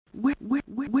Where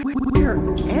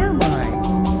am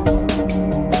I?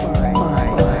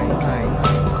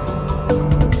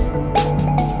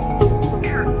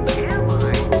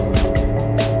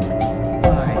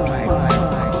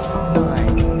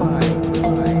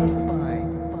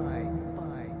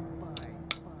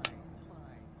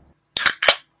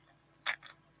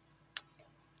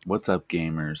 What's up,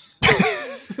 gamers?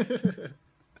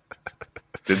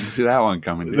 Didn't see that one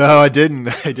coming. Did No, I didn't.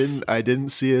 I didn't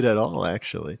see it at all,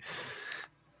 actually.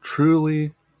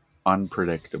 Truly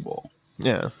unpredictable.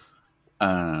 Yeah.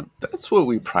 That's what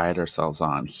we pride ourselves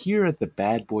on here at the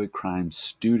Bad Boy Crime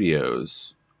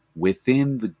Studios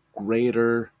within the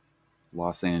greater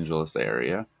Los Angeles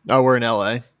area. Oh, we're in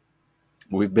LA.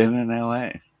 We've been in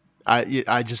LA.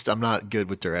 I'm not good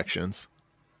with directions,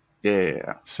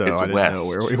 Yeah. so It's I didn't west. know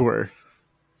where we were.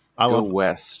 I Go love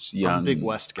west, young I'm a big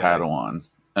West guy. Padawan.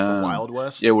 the Wild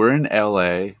West. Yeah, we're in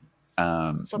LA.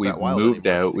 It's not We've that wild moved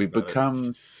anymore, out. if you think about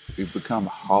it. We've become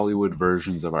Hollywood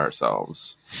versions of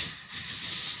ourselves.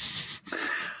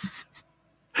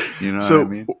 You know what I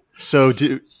mean? So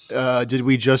did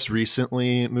we just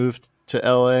recently move to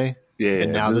LA? Yeah.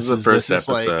 And now this is the first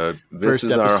episode. This first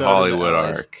is episode our of the Hollywood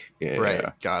LAs. arc. Yeah.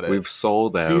 Right, got it. We've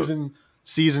sold out.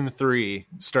 Season 3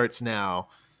 starts now,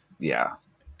 Yeah.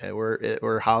 and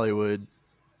we're Hollywood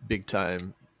big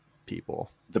time people.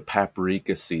 The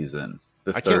Paprika season.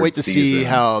 The I can't wait to third see season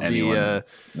how anyone the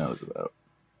knows about.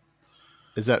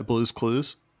 is that Blue's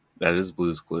Clues? That is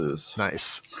Blue's Clues.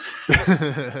 Nice.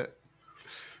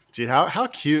 Dude, how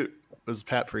cute was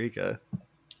Paprika?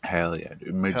 Hell yeah,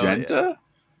 dude. Magenta?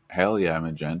 Hell yeah,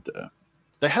 Magenta.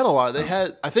 They had a lot. They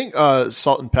had, I think,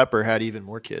 Salt and Pepper had even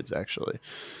more kids, actually.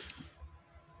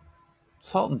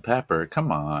 Salt and Pepper,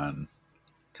 come on.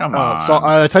 Come on.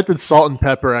 I typed in Salt and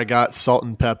Pepper. I got Salt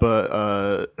and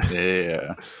Pepper.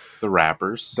 Yeah. The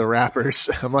rappers. The rappers.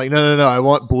 I'm like, no. I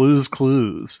want Blue's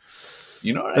Clues.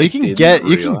 You know what? You can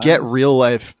get real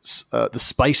life. The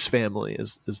Spice Family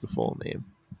is the full name.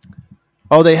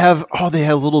 They have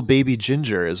little baby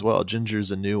Ginger as well.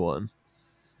 Ginger's a new one.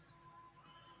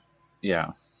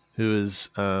 Yeah. Who is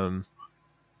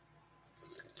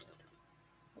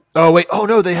Oh wait! Oh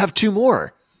no, they have 2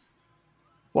 more.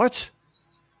 What?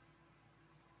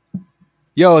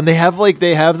 Yo, and they have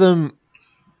them.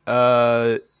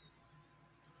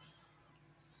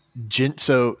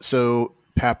 So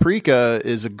Paprika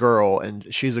is a girl,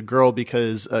 and she's a girl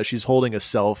because she's holding a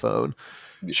cell phone.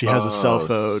 She has a cell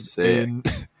phone, sick. and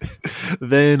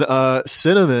then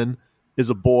Cinnamon is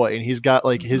a boy, and he's got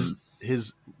like his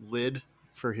lid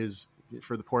for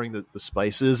the pouring the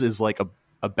spices is like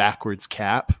a backwards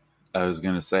cap. I was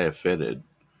going to say it fitted.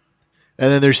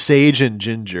 And then there's Sage and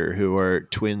Ginger, who are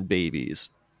twin babies.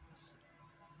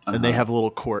 And they Uh-huh. have little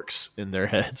corks in their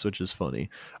heads, which is funny.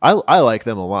 I like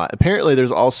them a lot. Apparently,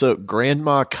 there's also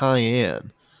Grandma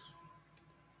Cayenne.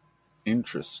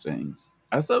 Interesting.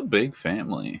 That's a big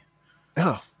family.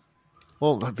 Oh,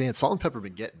 well, man, Salt and Pepper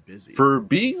been getting busy. For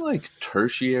being like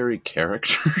tertiary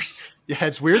characters. Yeah,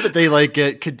 it's weird that they like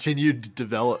get continued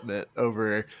development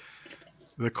over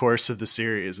the course of the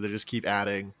series. They just keep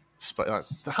adding.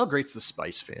 How great's the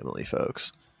Spice Family,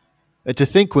 folks? And to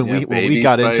think when we Baby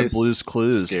got Spice, into Blue's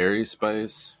Clues, Scary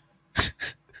Spice.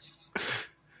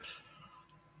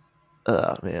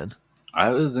 oh man, I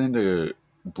was into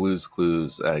Blue's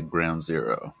Clues at Ground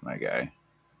Zero, my guy.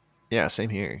 yeah, same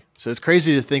here. So it's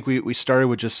crazy to think we started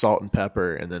with just Salt and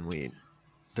Pepper, and then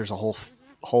there's a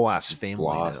whole ass family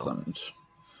Blossomed.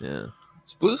 now. Yeah,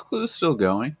 Is Blue's Clues still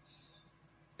going?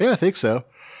 yeah, I think so.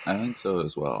 I think so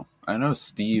as well. I know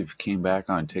Steve came back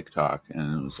on TikTok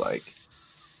and it was like,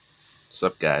 "What's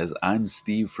up, guys? I'm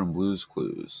Steve from Blue's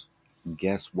Clues. And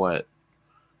guess what?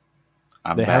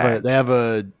 I'm back." They have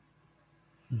a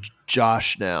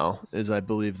Josh now is I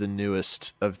believe the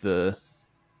newest of the.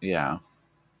 Yeah.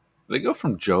 They go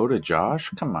from Joe to Josh?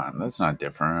 Come on, that's not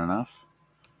different enough.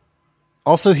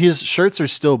 Also, his shirts are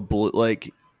still blue.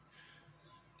 Like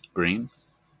Green?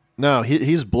 no,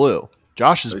 he's blue.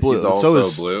 Josh is So blue. he's And also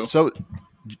so blue? So,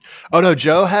 oh no,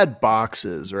 Joe had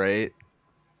boxes, right?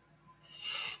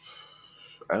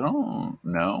 I don't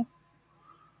know.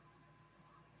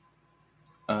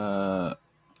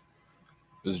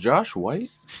 Is Josh white?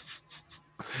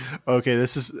 Okay,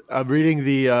 I'm reading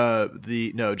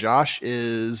no, Josh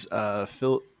is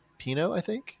Filipino, I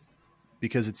think,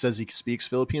 because it says he speaks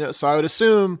Filipino. So I would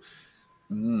assume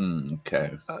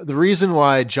Okay. the reason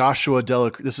why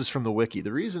this is from the wiki.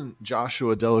 The reason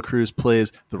Joshua Dela Cruz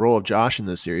plays the role of Josh in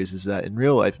this series is that in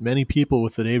real life, many people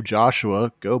with the name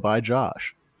Joshua go by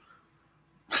Josh.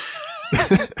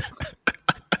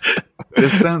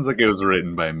 This sounds like it was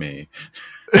written by me.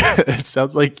 It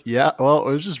sounds like, yeah, well,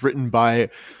 it was just written by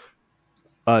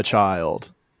a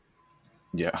child.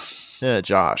 Yeah. Yeah,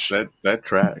 Josh. That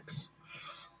tracks.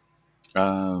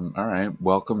 All right.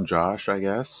 Welcome, Josh, I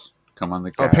guess. Come on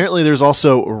the cast. Apparently there's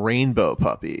also Rainbow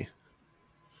Puppy,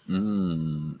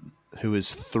 Mm. who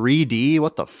is 3D.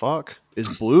 What the fuck?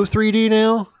 Is Blue 3D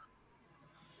now?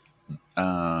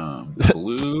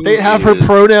 Blue They have her is-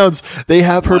 pronouns. They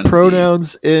have her 1D.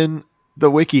 pronouns in the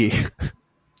wiki.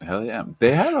 Hell yeah.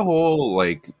 They had a whole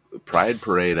like Pride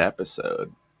Parade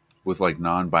episode with like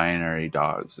non-binary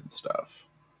dogs and stuff.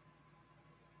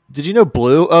 Did you know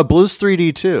Blue? Blue's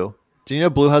 3D too. Do you know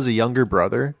Blue has a younger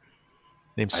brother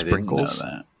named Sprinkles? I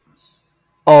didn't know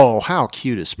Oh, how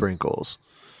cute is Sprinkles?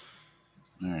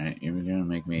 that. All right, you're gonna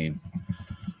make me.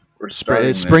 We're starting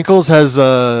this- Sprinkles has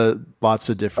lots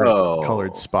of different Oh.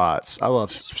 colored spots. I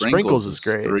love Sprinkles is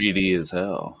great. 3D as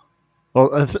hell.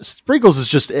 Well, Sprinkles is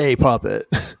just a puppet.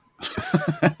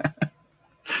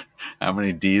 How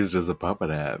many D's does a puppet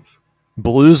have?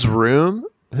 Blue's Room?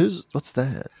 What's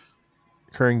that?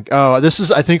 This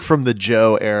is, I think, from the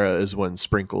Joe era is when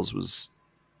Sprinkles was.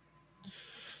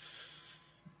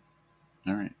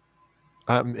 All right.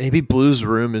 Maybe Blue's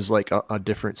Room is like a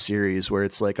different series where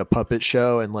it's like a puppet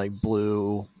show and like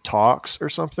Blue talks or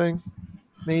something.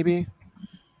 Maybe.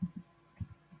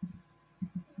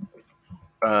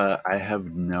 I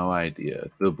have no idea.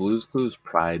 The Blues Clues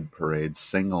Pride Parade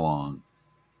sing along.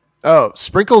 Oh,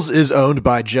 Sprinkles is owned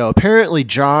by Joe. Apparently,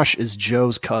 Josh is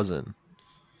Joe's cousin.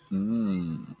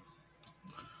 Mm.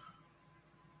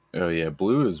 Oh yeah,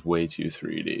 Blue is way too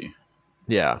 3D.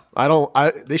 Yeah,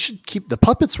 they should keep the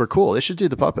puppets. Were cool. They should do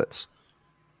the puppets.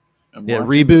 I'm Yeah,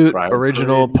 watching the reboot, Pride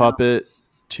original Parade now. puppet,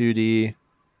 2D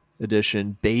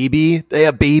edition. Baby, they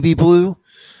have Baby Blue.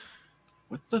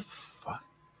 What the fuck?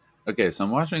 Okay, so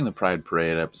I'm watching the Pride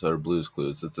Parade episode of Blues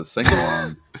Clues. It's a sing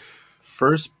along.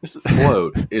 First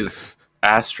float is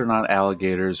astronaut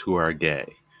alligators who are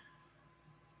gay.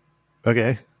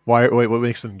 Okay, wait, what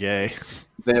makes them gay?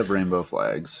 They have rainbow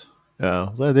flags.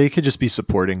 Oh, they could just be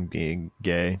supporting being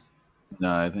gay.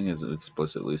 No, I think it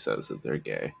explicitly says that they're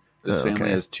gay. This Oh, family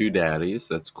okay. has 2 daddies.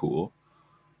 That's cool.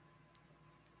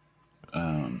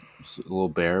 A little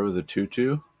bear with a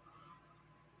tutu.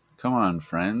 Come on,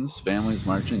 friends. Families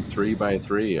marching 3 by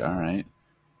 3. All right.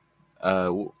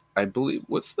 I believe.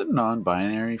 What's the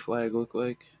non-binary flag look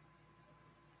like?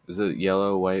 Is it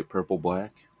yellow, white, purple,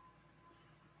 black?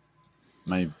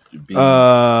 Am I being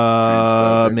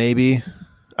transphobic? Maybe.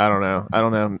 I don't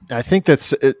know. I think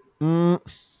that's it.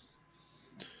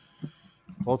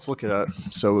 Let's look it up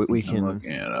so we I'm can.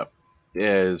 looking it up. Yeah,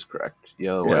 it is correct.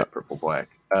 Yellow, Yeah. white, purple, black.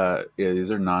 Yeah,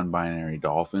 these are non-binary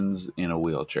dolphins in a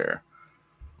wheelchair.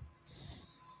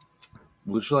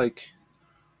 Which, like,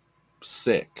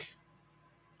 sick.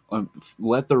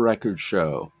 Let the record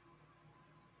show.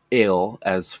 Ill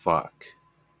as fuck.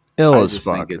 Ill I as just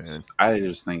fuck, think it's- man. I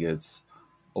just think it's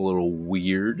a little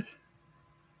weird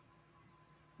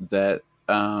that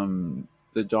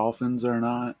the dolphins are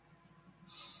not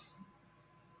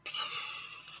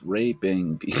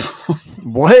raping people.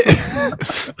 What?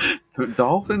 The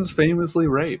dolphins famously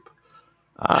rape.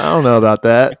 I don't know about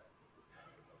that.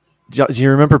 Do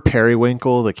you remember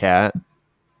Periwinkle the cat?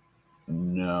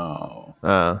 No.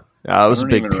 I was a don't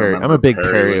big even I'm remember a big The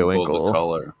Periwinkle.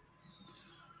 color.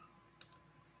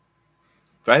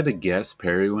 If I had to guess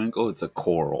Periwinkle, it's a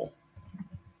coral.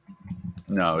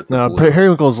 No, it's No, a blue.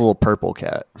 Periwinkle is a little purple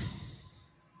cat.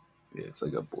 Yeah, it's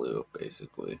like a blue,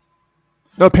 basically.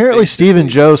 No, apparently Basically- Steve and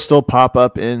Joe still pop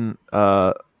up in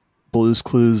Blue's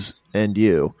Clues and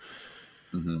You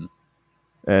Mm-hmm.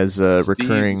 as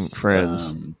recurring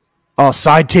friends. Oh,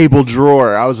 side table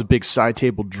drawer. I was a big side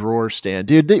table drawer stand.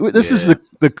 Dude, this is Yeah.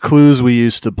 the clues we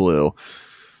used to Blue.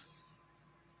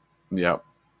 Yep.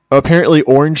 Apparently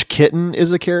Orange Kitten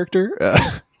is a character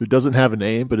who doesn't have a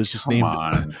name, but is just Come named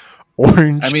on.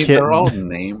 Orange I mean, Kitten. they're all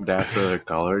named after their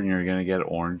color, and you're gonna get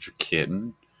Orange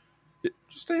Kitten.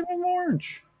 Just name them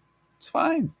Orange. It's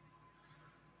fine.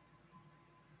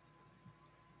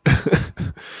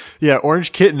 Yeah,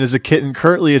 Orange Kitten is a kitten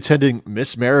currently attending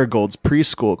Miss Marigold's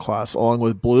preschool class, along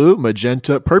with Blue,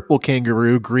 Magenta, Purple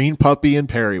Kangaroo, Green Puppy, and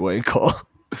Periwinkle.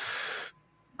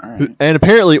 All right. And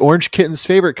apparently, Orange Kitten's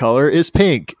favorite color is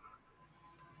pink,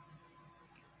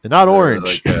 and not They're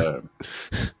orange.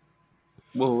 like,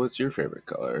 well, what's your favorite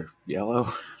color?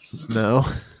 Yellow. No.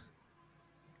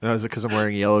 No, is it because I'm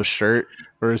wearing a yellow shirt,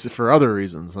 or is it for other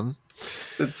reasons? Huh?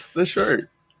 It's the shirt.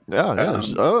 Yeah,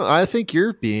 I think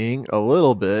you're being a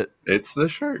little bit. It's the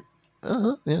shirt.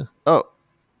 Yeah. Oh,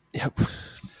 yeah.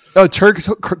 Oh,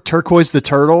 Turquoise the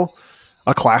Turtle,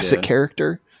 a classic Yeah.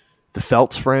 character. The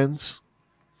Feltz friends.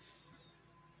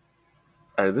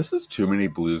 All right, this is too many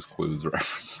Blue's Clues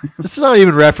references. It's not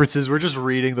even references. We're just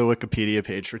reading the Wikipedia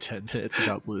page for 10 minutes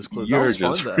about Blue's Clues. That was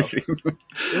fun, though.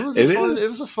 It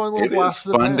was a fun little blast. It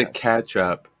is fun to catch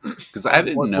up because I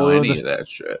didn't know any of that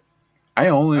shit. I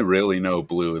only really know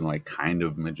blue and like kind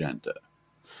of magenta.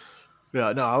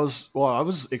 Yeah, no, I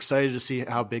was excited to see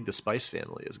how big the Spice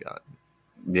Family has gotten.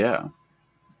 Yeah,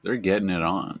 they're getting it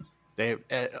on. They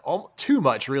too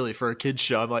much really for a kids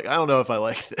show. I'm like, I don't know if I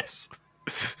like this.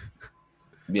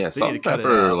 Yeah, Salt and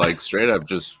Pepper, like straight up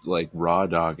just like raw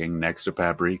dogging next to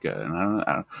Paprika, and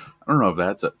I don't know if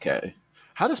that's okay.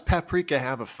 How does Paprika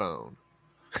have a phone?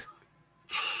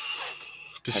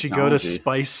 Does she go to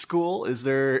Spice School? Is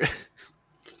there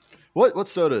what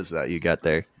soda is that you got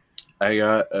there? I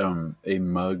got a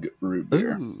mug root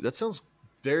beer. Ooh, that sounds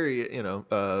very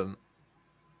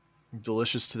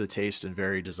delicious to the taste and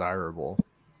very desirable.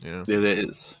 You know? It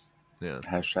is. Yeah.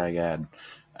 Hashtag ad.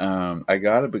 I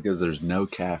got it because there's no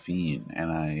caffeine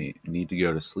and I need to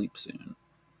go to sleep soon.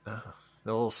 A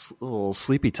little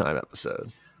sleepy time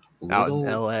episode out in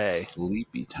LA.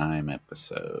 Sleepy time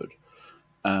episode.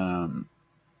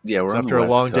 Yeah, we're so after a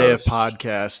long day of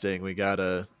podcasting, we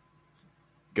gotta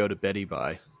go to Betty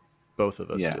Bye. Both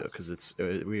of us do because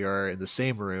we are in the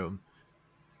same room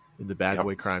in the Bad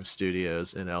Boy Crime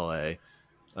Studios in LA.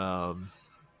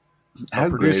 Our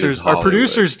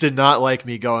producers did not like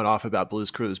me going off about Blue's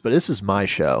Clues, but this is my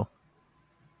show.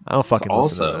 I don't fucking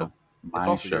listen to them. It's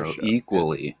also your show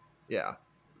equally. Yeah.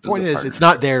 Point is, it's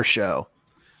not their show.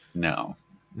 No.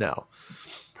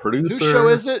 Producer, whose show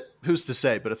is it? Who's to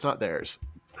say? But it's not theirs.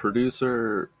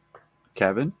 Producer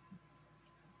Kevin.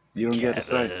 You don't get to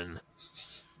say.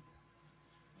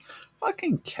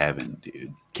 Fucking Kevin,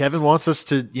 dude. Kevin wants us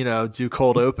to, do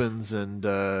cold opens and.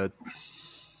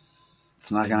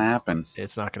 It's not going to happen.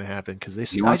 It's not going to happen because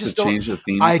he wants to change the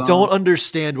theme song. I don't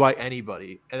understand why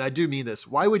anybody, and I do mean this,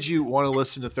 why would you want to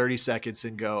listen to 30 seconds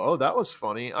and go, oh, that was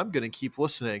funny, I'm going to keep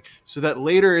listening, so that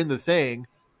later in the thing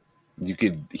you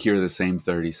could hear the same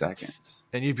 30 seconds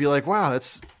and you'd be like, wow,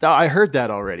 I heard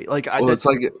that already. Like, it's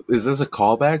like, is this a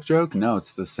callback joke? No,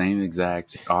 it's the same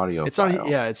exact audio file.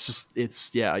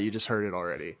 You just heard it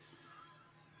already.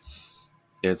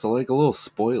 It's like a little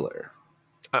spoiler.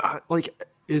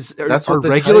 Does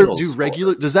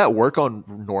that work on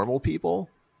normal people?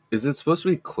 Is it supposed to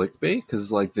be clickbait? Because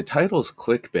like the title's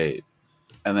clickbait,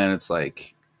 and then it's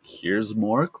like, here's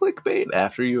more clickbait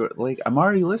after you like. I'm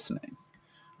already listening.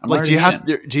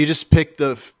 Do you just pick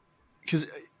because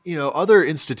other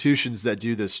institutions that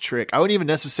do this trick? I wouldn't even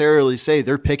necessarily say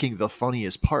they're picking the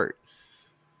funniest part.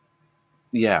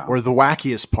 Yeah, or the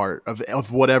wackiest part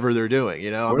of whatever they're doing.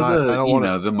 Or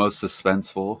the most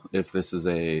suspenseful. If this is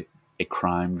a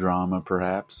crime drama,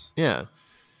 perhaps. Yeah,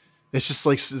 it's just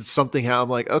like something. How I'm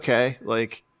like, okay,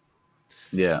 like,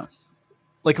 yeah,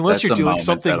 like unless you're doing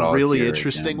something really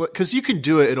interesting, because you can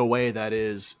do it in a way that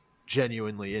is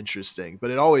genuinely interesting, but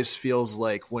it always feels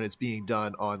like when it's being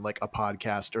done on like a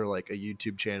podcast or like a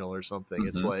YouTube channel or something,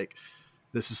 it's like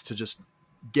this is to just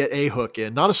get a hook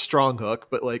in, not a strong hook,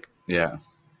 but like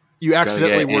you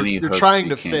accidentally you're trying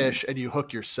to fish and you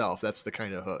hook yourself. That's the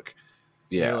kind of hook.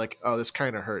 Yeah, you're like, oh, this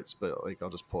kind of hurts, but like I'll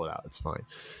just pull it out. It's fine.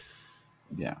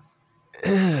 Yeah,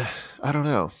 I don't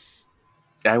know.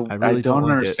 I really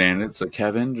don't understand it. So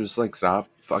Kevin, just like stop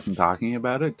fucking talking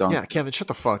about it. Yeah, Kevin, shut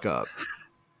the fuck up.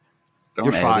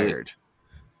 You're fired.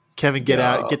 Kevin, get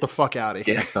out. Get the fuck out of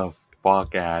here. Get the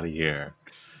fuck out of here.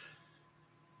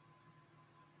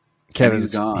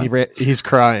 Kevin's gone. He's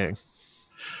crying.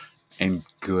 And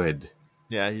good.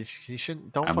 Yeah, he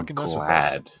shouldn't. Don't fucking mess with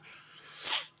us.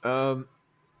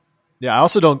 Yeah, I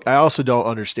also don't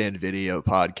understand video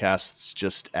podcasts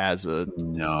just as a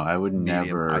I would medium.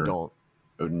 never. I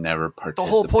would never participate. The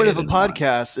whole point of a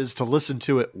podcast is to listen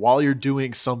to it while you're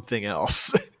doing something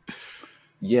else.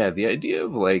 Yeah, the idea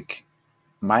of like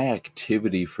my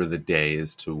activity for the day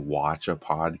is to watch a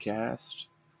podcast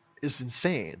is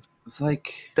insane. It's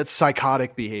like that's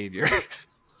psychotic behavior.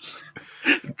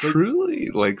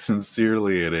 Truly, like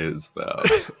sincerely, it is though.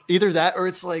 Either that, or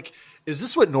it's like, is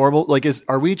this what normal? Like,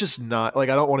 are we just not like?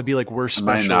 I don't want to be like we're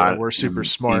special, or we're super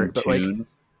smart, but like,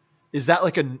 is that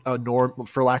like a norm?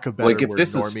 For lack of better, like if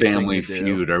this is Family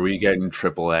Feud, are we getting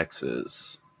triple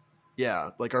X's?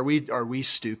 Yeah, like are we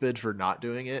stupid for not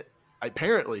doing it?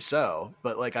 Apparently so,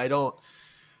 but like I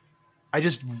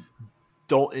just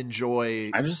don't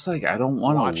enjoy. I don't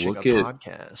want to look at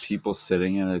podcast. People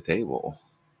sitting at a table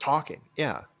talking.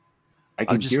 Yeah, I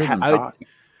can hear them talking.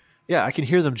 Yeah, I can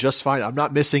hear them just fine. I'm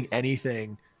not missing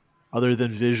anything other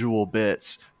than visual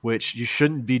bits, which you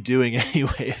shouldn't be doing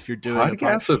anyway if you're doing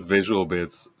podcasts with visual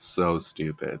bits. So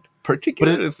stupid.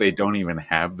 particularly if they don't even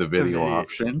have the video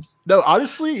option. No,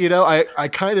 honestly, you know, I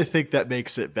kind of think that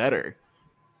makes it better.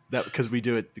 That because we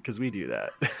do that.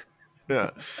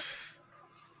 Yeah.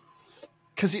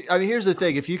 Because, I mean, here's the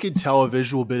thing. If you can tell a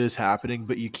visual bit is happening,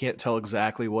 but you can't tell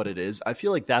exactly what it is, I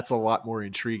feel like that's a lot more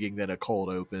intriguing than a cold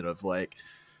open of like...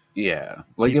 Yeah.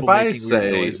 Like if I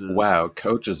say, wow,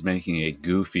 Coach is making a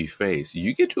goofy face,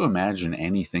 you get to imagine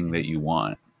anything that you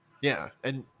want. Yeah.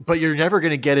 But you're never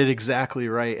going to get it exactly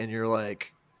right. And you're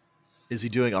like, is he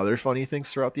doing other funny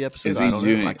things throughout the episode? Is he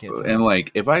doing, I can't tell. And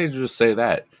like, if I just say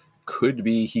that, could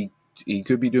be he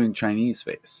could be doing Chinese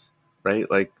face, right?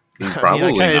 Like,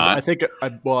 probably not. I think,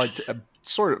 I'm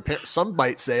sort of, some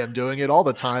might say I'm doing it all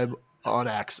the time on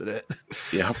accident.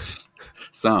 Yep.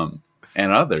 Some.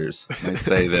 And others might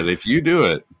say that if you do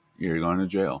it, you're going to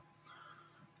jail.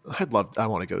 I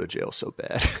want to go to jail so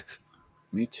bad.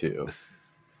 Me too.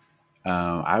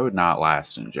 I would not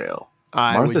last in jail.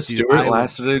 Martha Stewart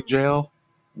lasted in jail?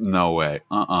 No way.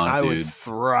 I dude. would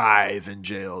thrive in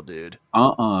jail, dude.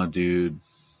 Dude.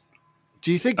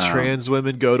 Do you think trans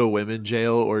women go to women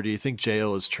jail, or do you think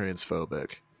jail is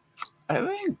transphobic? I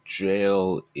think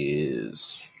jail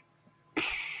is...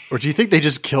 Or do you think they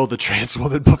just kill the trans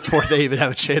woman before they even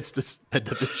have a chance to send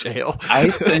them to jail? I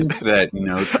think that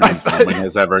no trans woman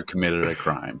has ever committed a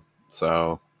crime.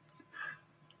 So...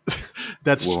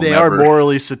 They are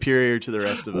morally superior to the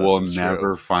rest of us. We'll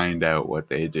never find out what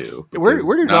they do. Where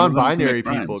do non-binary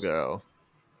people go?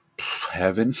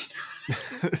 Heaven.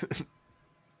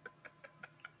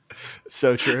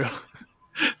 So true.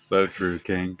 So true,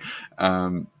 King.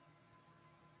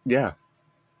 Yeah.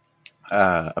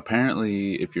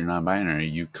 Apparently, if you're non-binary,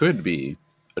 you could be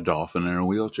a dolphin in a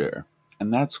wheelchair,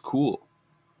 and that's cool.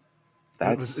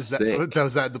 That's sick. That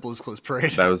was that in the Blue's Clues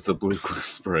parade. That was the Blue's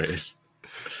Clues parade.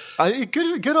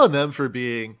 Good on them for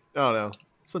being. I don't know.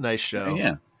 It's a nice show.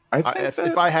 Yeah,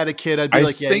 if I had a kid, I'd be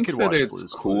like, yeah, you could watch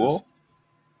Blue's Clues.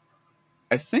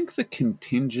 I think the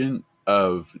contingent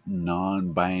of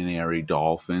non-binary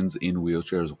dolphins in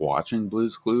wheelchairs watching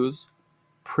Blue's Clues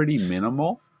pretty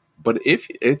minimal. But if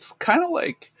it's kind of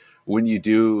like when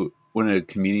a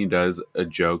comedian does a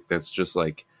joke that's just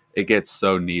like it gets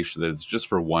so niche that it's just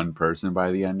for one person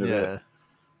by the end of it.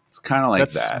 It's kind of like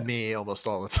that. That's me almost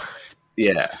all the time.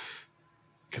 Yeah.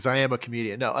 Because I am a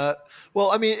comedian. No,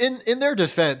 well, I mean, in their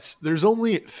defense, there's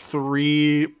only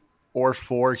 3 or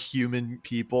 4 human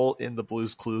people in the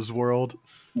Blue's Clues world.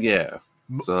 Yeah.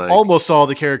 So like, almost all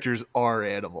the characters are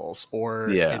animals or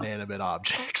inanimate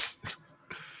objects.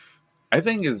 I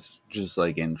think it's just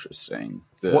like interesting.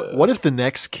 What if the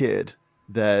next kid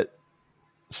that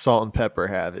Salt and Pepper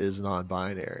have is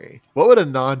non-binary? What would a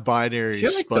non-binary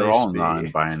Spice they're all be?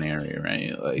 Non-binary,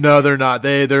 right? Like, no, they're not.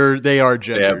 They are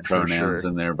gendered. They have pronouns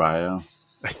in their bio.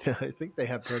 I think they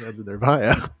have pronouns in their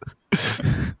bio.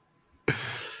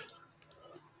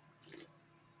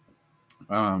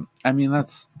 I mean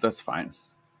that's fine.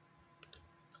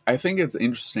 I think it's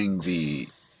interesting the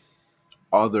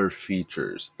other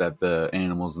features that the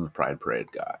animals in the Pride Parade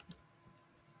got.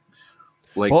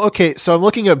 Like, well, okay, so I'm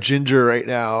looking up Ginger right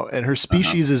now, and her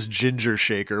species is Ginger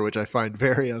Shaker, which I find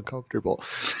very uncomfortable.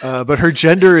 But her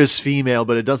gender is female,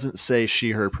 but it doesn't say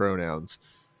she, her pronouns.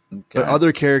 Okay. But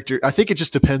other character, I think it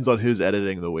just depends on who's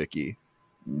editing the wiki.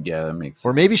 Yeah, that makes sense.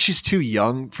 Or maybe she's too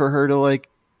young for her to like.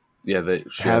 Yeah,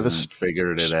 she hasn't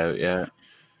figured it out yet.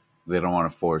 They don't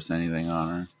want to force anything on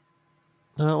her.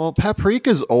 Well,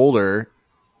 Paprika's older.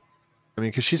 I mean,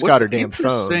 because she's got her damn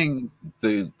phone.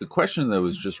 The question that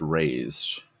was just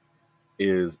raised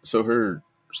is, so her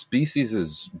species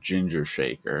is Ginger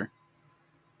Shaker.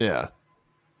 Yeah.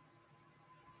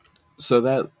 So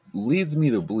that leads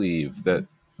me to believe that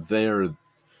they're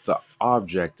the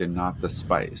object and not the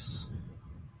spice.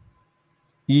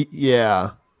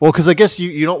 Yeah. Well, because I guess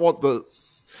you don't want the...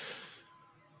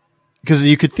 Because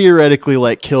you could theoretically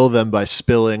like kill them by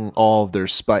spilling all of their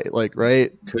spice, like,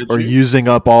 right? Or using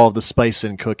up all of the spice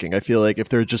in cooking. I feel like if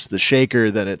they're just the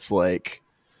shaker, then it's like...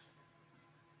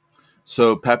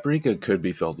 So paprika could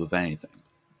be filled with anything.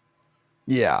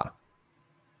 Yeah.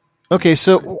 Okay,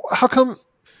 so how come...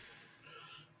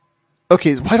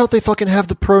 Okay, why don't they fucking have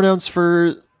the pronouns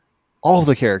for all of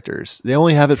the characters? They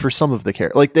only have it for some of the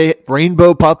characters. Like,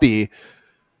 Rainbow Puppy,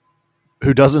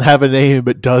 who doesn't have a name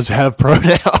but does have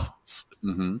pronouns.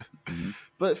 Mm-hmm. Mm-hmm.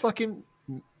 But fucking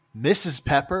Mrs.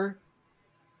 Pepper,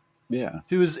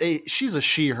 she's a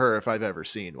she/her if I've ever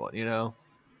seen one, you know.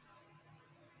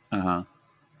 Well,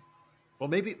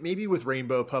 maybe with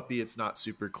Rainbow Puppy, it's not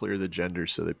super clear the gender,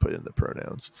 so they put in the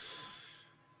pronouns.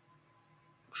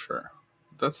 Sure,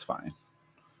 that's fine.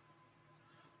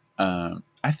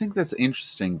 I think that's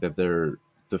interesting that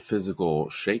the physical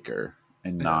shaker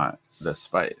and not the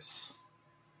spice.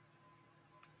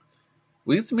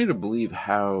 Leads me to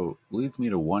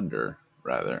wonder,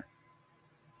 rather,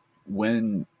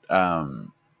 when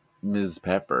Ms.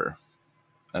 Pepper,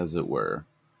 as it were,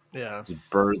 Yeah. is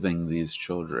birthing these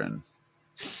children.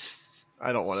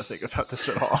 I don't want to think about this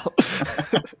at all.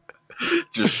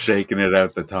 Just shaking it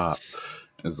at the top.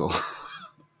 It's a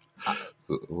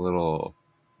little...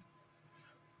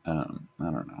 I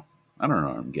don't know. I don't know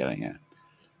what I'm getting at.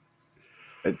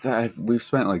 We've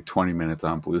spent like 20 minutes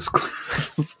on Blue's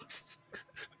Clues.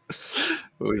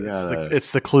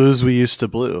 It's the clues we used to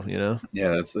blue, you know? Yeah,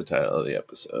 that's the title of the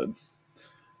episode.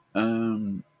 I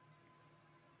don't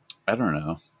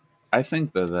know. I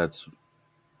think that's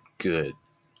good.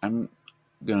 I'm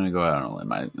going to go out on a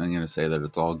limb. I'm going to say that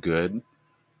it's all good.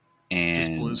 And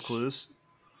Just Blue's Clues?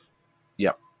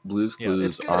 Yep. Blue's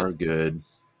Clues are good.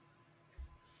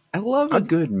 I love a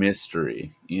good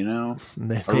mystery, you know?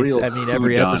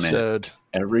 Every episode.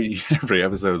 Every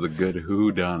episode is a good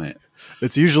whodunit.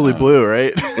 It's usually blue,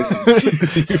 right?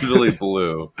 It's usually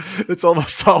blue. It's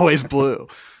almost always blue.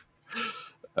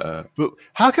 But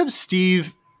how come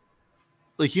Steve...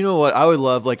 Like, you know what? I would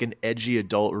love like an edgy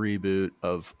adult reboot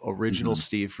of original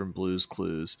Steve from Blue's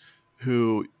Clues,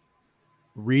 who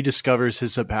rediscovers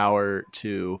his power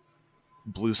to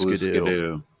Blue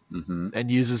Skidoo.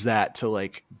 And uses that to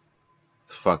like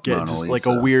get just like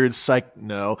a weird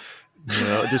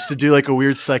just to do like a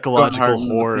weird psychological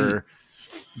horror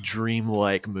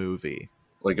dreamlike movie,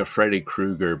 like a Freddy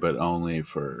Krueger, but only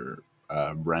for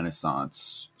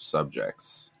Renaissance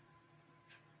subjects.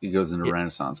 He goes into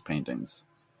Renaissance paintings.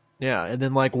 Yeah, and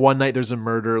then like one night there's a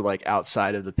murder like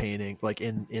outside of the painting, like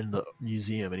in the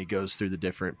museum, and he goes through the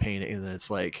different painting, and then it's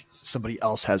like somebody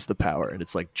else has the power, and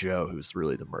it's like Joe who's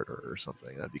really the murderer or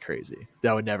something. That'd be crazy.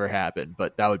 That would never happen,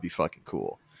 but that would be fucking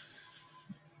cool.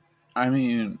 I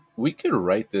mean, we could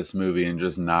write this movie and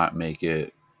just not make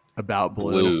it about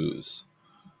blues.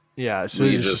 Yeah, so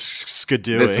you're just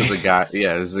skidooing. This is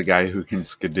a guy who can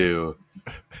skidoo.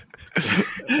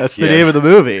 That's the name of the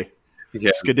movie.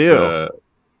 Skidoo.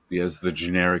 He has the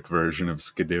generic version of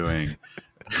skidooing.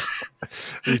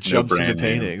 He jumps into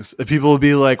paintings. And people will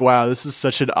be like, wow, this is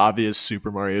such an obvious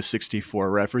Super Mario 64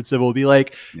 reference. And we'll be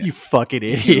like, you fucking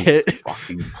idiot. You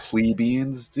fucking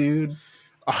plebeians, dude.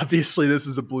 Obviously, this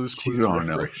is a Blue's Clues reference.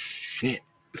 You don't know shit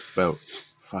about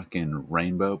fucking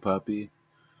Rainbow Puppy.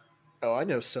 Oh, I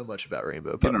know so much about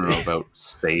Rainbow Puppy. You don't know about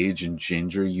Sage and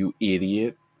Ginger, you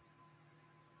idiot.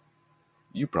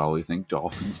 You probably think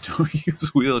dolphins don't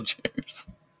use wheelchairs.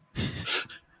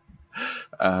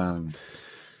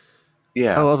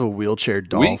 Yeah, I love a wheelchair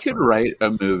dolphin. We could write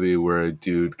a movie where a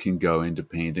dude can go into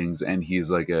paintings and he's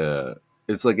like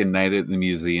it's like a night at the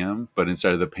museum, but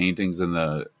instead of the paintings and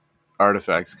the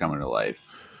artifacts coming to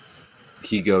life,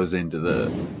 he goes into the,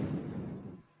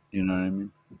 you know what I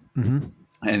mean? Mm-hmm.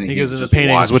 And he goes into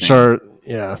paintings, which are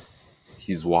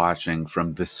he's watching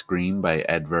from The Scream by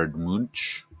Edvard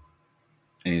Munch,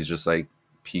 and he's just like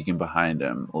peeking behind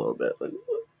him a little bit, like.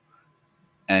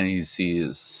 And he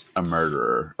sees a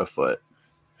murderer afoot.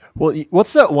 Well,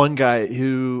 what's that one guy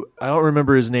who, I don't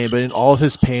remember his name, but in all of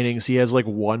his paintings, he has like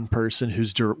one person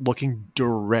who's looking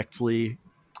directly.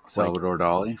 Salvador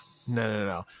Dali?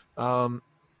 No.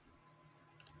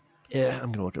 Yeah,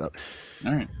 I'm going to look it up.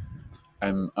 All right.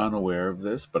 I'm unaware of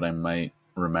this, but I might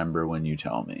remember when you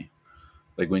tell me.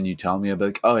 Like when you tell me, I'll be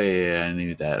like, oh yeah, I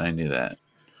knew that.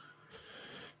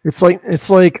 It's like,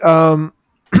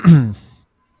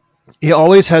 he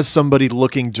always has somebody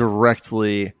looking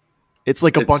directly. It's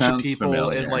like a bunch of people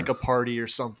familiar. In like a party or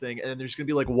something, and there's gonna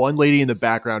be like one lady in the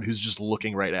background who's just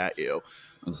looking right at you.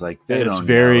 It's like it's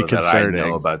very concerning. That I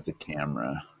know about the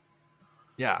camera.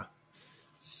 Yeah.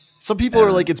 Some people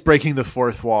are like, it's breaking the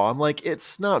fourth wall. I'm like,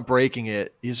 it's not breaking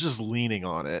it. He's just leaning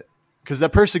on it, because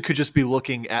that person could just be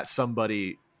looking at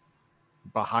somebody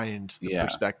behind the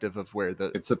perspective of where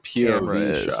it's a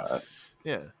POV shot.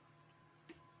 Yeah.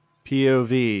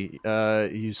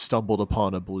 POV, you stumbled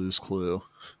upon a Blue's Clue.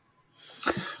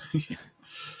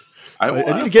 I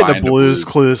need to get into Blue's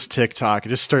Clues TikTok and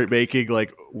just start making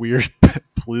like weird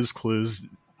Blue's Clues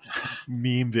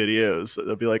meme videos.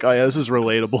 They'll be like, oh yeah, this is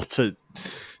relatable to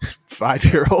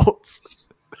 5-year-olds.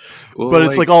 Well, but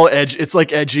it's like all edge. It's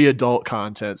like edgy adult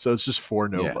content, so it's just for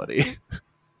nobody. Yeah.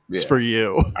 It's for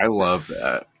you. I love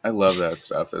that. I love that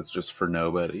stuff. That's just for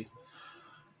nobody.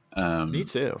 Me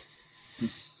too.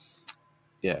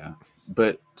 Yeah,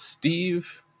 but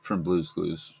Steve from Blue's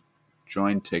Clues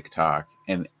joined TikTok,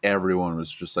 and everyone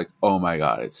was just like, "Oh my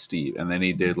god, it's Steve!" And then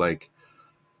he did like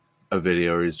a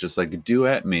video where he's just like,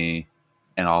 "Duet me,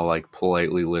 and I'll like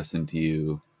politely listen to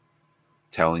you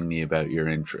telling me about your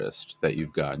interest that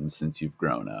you've gotten since you've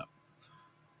grown up.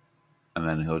 And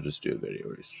then he'll just do a video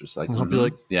where he's just like, He'll be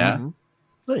like, yeah,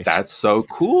 nice. that's so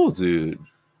cool, dude.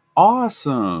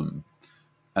 Awesome.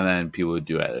 And then people would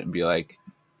do it and be like,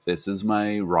 this is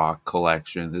my rock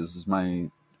collection. This is my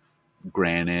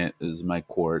granite. This is my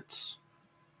quartz.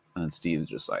 And then Steve's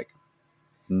just like,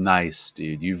 nice,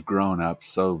 dude. You've grown up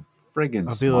so friggin'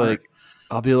 smart.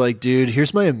 I'll be like, dude,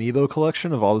 here's my amiibo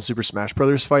collection of all the Super Smash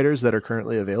Brothers fighters that are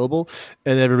currently available.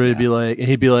 And everybody would be like, and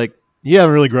he'd be like, you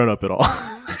haven't really grown up at all.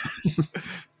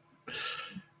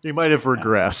 You might have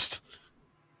regressed.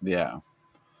 Yeah.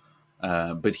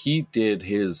 But he did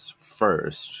his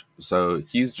first. So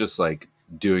he's just like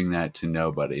doing that to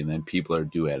nobody. And then people are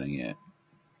duetting it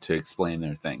to explain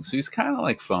their thing. So he's kind of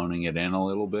like phoning it in a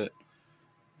little bit.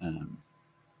 And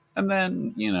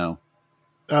then, you know.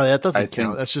 Oh, that doesn't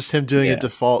count. That's just him doing a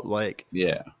default, like.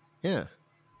 Yeah. Yeah.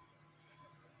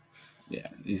 Yeah.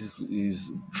 He's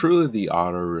truly the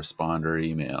autoresponder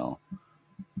email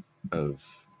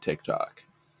of TikTok.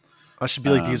 I should be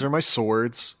like, these are my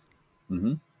swords. Mm-hmm.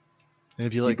 And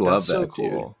he'd be like, that's so cool.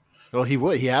 Dude. Well, he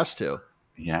would. He has to.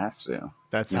 He has to.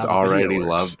 He's already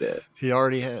loved it. He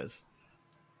already has.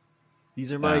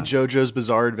 These are my JoJo's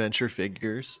Bizarre Adventure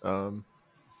figures.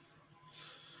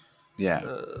 Yeah.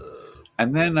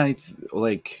 And then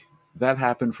that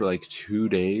happened for like 2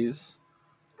 days.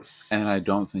 And I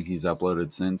don't think he's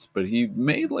uploaded since. But he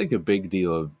made like a big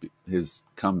deal of his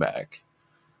comeback.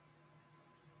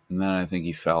 And then I think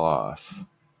he fell off.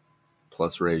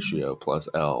 Plus ratio, plus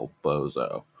L,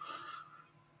 bozo.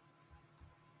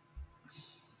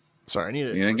 Sorry, I need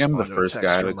to. You think I'm the first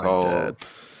guy to call?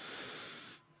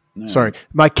 No. Sorry,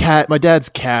 my dad's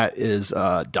cat is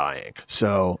dying.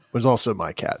 So there's also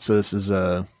my cat. So this is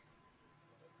a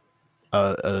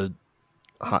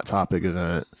hot topic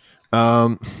event.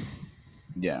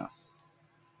 Yeah.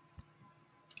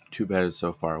 Too bad it's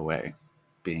so far away,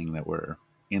 being that we're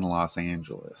in Los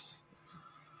Angeles.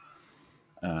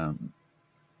 I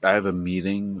have a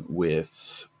meeting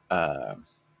with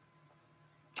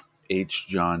H.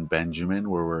 John Benjamin.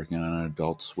 We're working on an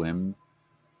Adult Swim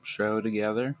show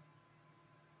together.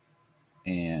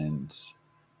 And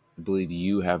I believe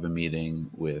you have a meeting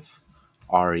with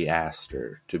Ari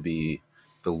Aster to be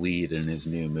the lead in his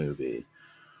new movie.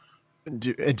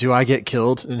 Do I get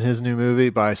killed in his new movie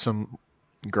by some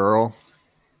girl?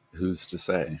 Who's to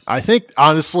say? I think,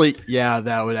 honestly, yeah,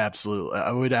 that would absolutely.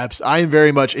 I am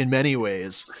very much, in many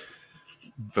ways,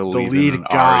 the lead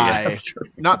guy.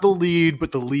 Not the lead,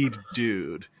 but the lead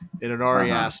dude in an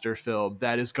Ari Aster film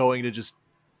that is going to just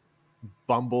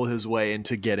bumble his way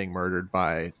into getting murdered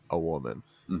by a woman.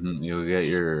 Mm-hmm. You'll get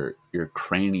your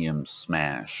cranium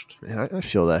smashed. And I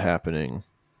feel that happening.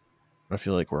 I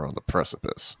feel like we're on the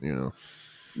precipice, you know?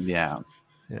 Yeah.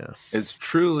 Yeah. It's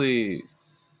truly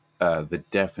the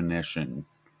definition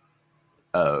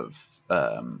of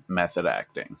method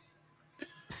acting.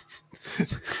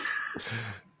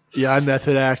 Yeah, I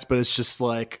method act, but it's just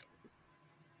like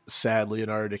sad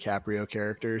Leonardo DiCaprio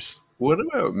characters. What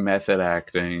about method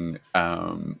acting,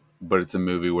 but it's a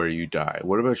movie where you die?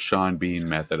 What about Sean Bean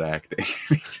method acting?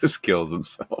 He just kills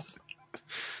himself.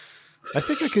 I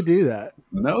think I could do that.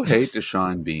 No hate to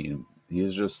Sean Bean.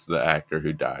 He's just the actor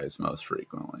who dies most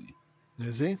frequently.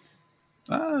 Is he?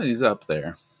 He's up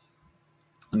there.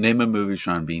 Name a movie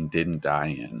Sean Bean didn't die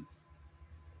in.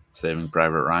 Saving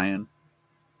Private Ryan.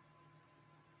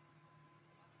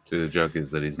 See, the joke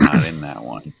is that he's not in that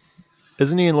one.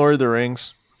 Isn't he in Lord of the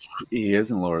Rings? He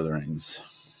is in Lord of the Rings.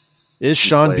 Is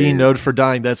Sean Bean known for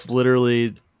dying? That's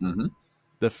literally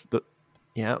the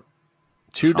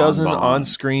 24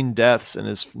 on-screen deaths in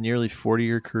his nearly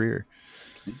 40-year career.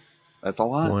 That's a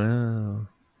lot. Wow.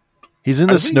 He's in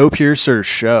the Snowpiercer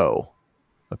show,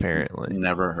 apparently.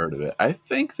 Never heard of it. I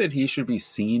think that he should be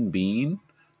Sean Bean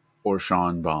or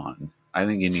Sean Bond. I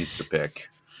think he needs to pick.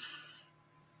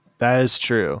 That is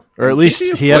true. Or at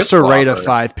least he has to write a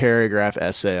 5-paragraph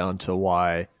essay onto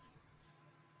why.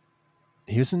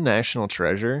 He was in National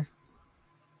Treasure.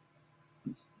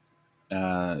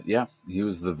 Yeah, he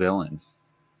was the villain.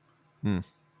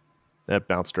 That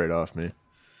bounced right off me.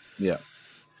 Yeah.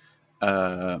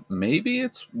 Maybe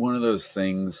it's one of those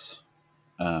things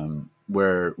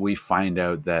where we find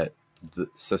out that the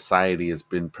society has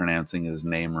been pronouncing his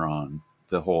name wrong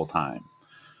the whole time.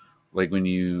 Like when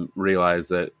you realize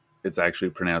that it's actually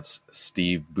pronounced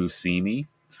Steve Buscemi.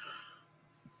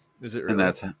 Is it really? And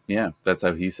that's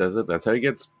how he says it. That's how he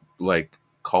gets like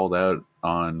called out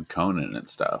on Conan and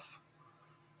stuff.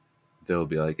 They'll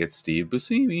be like, it's Steve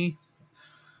Buscemi.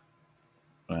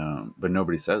 But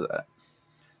nobody says that.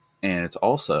 And it's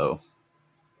also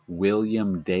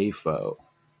William Dafoe.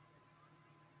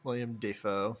 William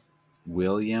Dafoe.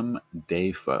 William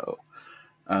Dafoe.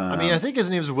 I mean, I think his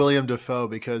name's William Dafoe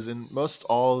because in most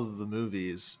all of the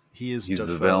movies, he's the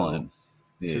Dafoe villain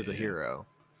to the hero.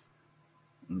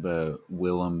 The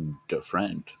Willem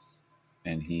Dafoe,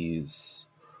 and he's.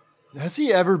 Has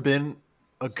he ever been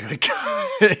a good guy?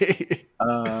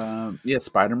 Yeah,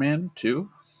 Spider-Man 2.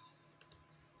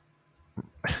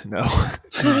 No,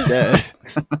 he's dead.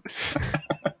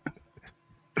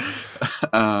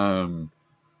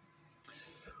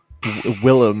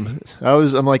 Willem.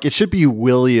 I'm like, it should be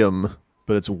William,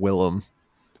 but it's Willem.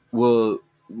 Well,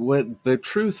 what the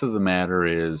truth of the matter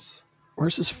is,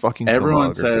 where's his fucking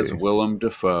everyone filmography? says Willem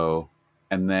Dafoe,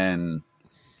 and then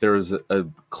there was a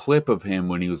clip of him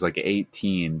when he was like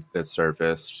 18 that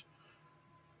surfaced.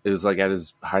 It was like at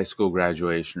his high school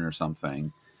graduation or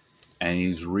something, and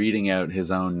he's reading out his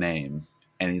own name,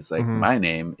 and he's like, my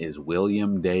name is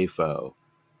William Dafoe.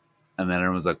 And then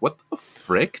everyone's like, what the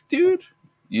frick, dude?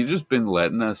 You just been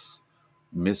letting us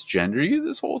misgender you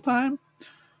this whole time?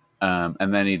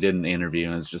 And then he did an interview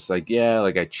and it's just like, yeah,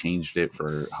 like I changed it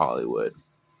for Hollywood.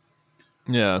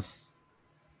 Yeah.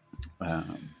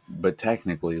 But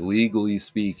technically, legally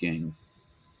speaking,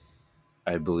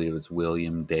 I believe it's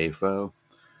William Dafoe.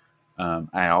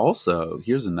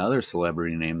 Here's another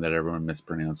celebrity name that everyone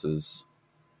mispronounces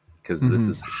because this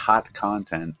is hot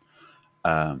content.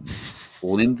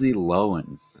 Lindsay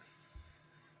Lohan.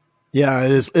 Yeah,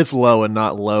 it is. It's Lohan,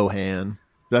 not Lohan.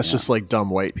 That's just like dumb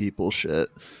white people shit.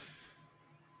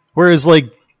 Whereas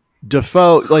like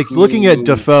Defoe, like looking at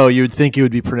Defoe, you would think it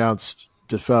would be pronounced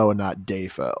Defoe and not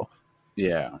Dafoe.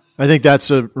 Yeah. I think that's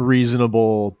a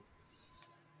reasonable.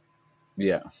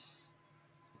 Yeah.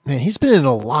 Man, he's been in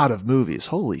a lot of movies.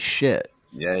 Holy shit.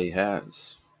 Yeah, he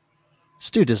has.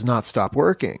 This dude does not stop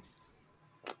working.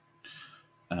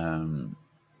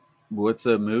 What's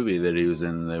a movie that he was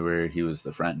in where he was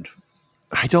the friend?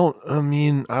 I don't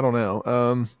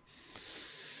know.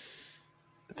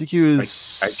 I think he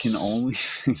was. I can only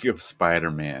think of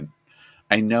Spider-Man.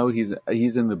 I know he's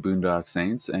in the Boondock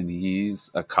Saints, and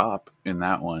he's a cop in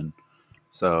that one.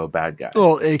 So bad guy.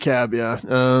 Well, ACAB,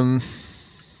 yeah.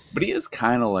 But he is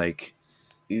kind of like,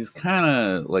 he's kind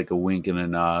of like a wink and a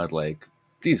nod. Like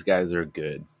these guys are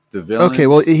good. The villains. Okay,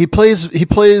 well he plays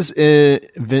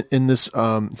in this.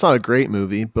 It's not a great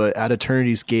movie, but At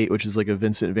Eternity's Gate, which is like a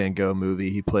Vincent Van Gogh movie,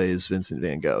 he plays Vincent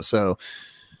Van Gogh. So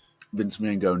Vincent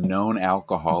Van Gogh, known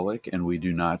alcoholic, and we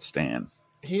do not stand.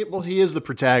 He is the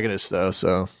protagonist though.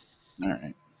 So all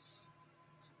right.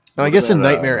 I guess in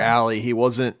Nightmare Alley, he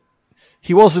wasn't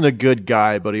a good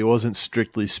guy, but he wasn't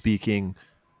strictly speaking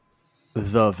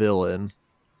the villain.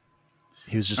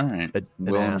 He was just an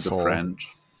asshole. Friend.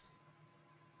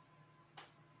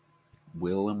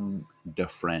 Willem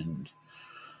Dafoe.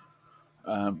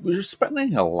 We're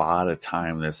spending a lot of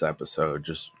time this episode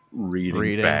just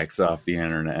reading facts off the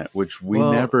internet, which we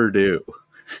never do.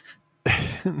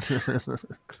 Well,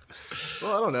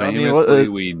 I don't know. Famously,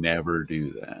 we never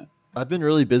do that. I've been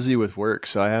really busy with work,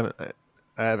 so I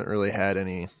haven't really had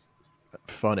any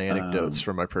fun anecdotes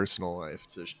from my personal life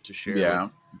to share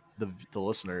with the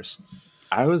listeners.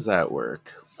 I was at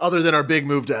work. Other than our big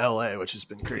move to LA, which has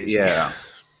been crazy. Yeah.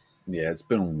 Yeah, it's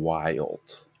been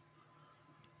wild.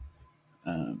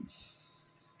 And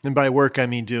by work, I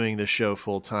mean doing the show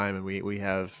full time, and we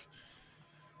have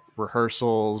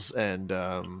rehearsals and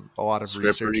a lot of script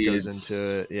research reads. goes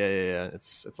into it. Yeah.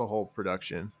 It's a whole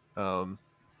production. I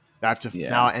have to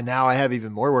now I have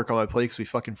even more work on my plate because we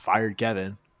fucking fired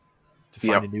Kevin to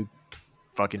find a new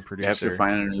fucking producer. We have to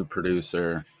find a new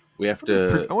producer. We have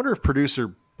to. I wonder if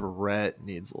producer Brett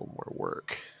needs a little more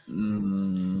work.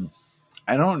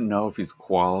 I don't know if he's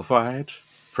qualified.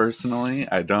 Personally,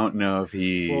 I don't know if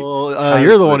he. Well,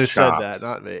 you're the one who said that,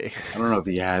 not me. I don't know if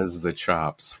he has the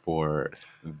chops for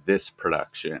this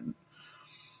production.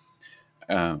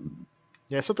 Yeah,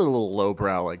 something a little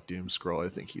lowbrow like Doom Scroll. I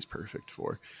think he's perfect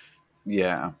for.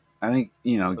 Yeah, I think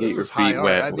get your feet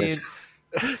wet.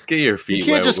 Get your feet wet.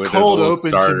 You can't just cold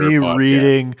open to me podcast.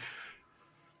 Reading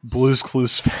Blue's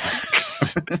Clues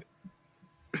facts.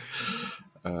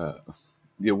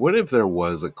 Yeah, what if there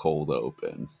was a cold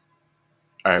open?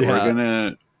 All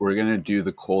right, we're gonna do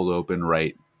the cold open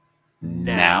right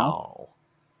now.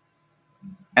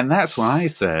 And that's when I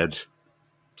said,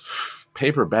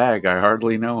 "Paper bag, I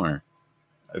hardly know her."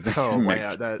 I think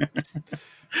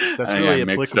that's really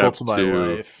applicable to my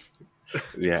life.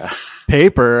 Yeah,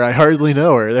 paper, I hardly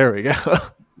know her. There we go.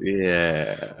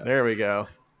 Yeah, there we go.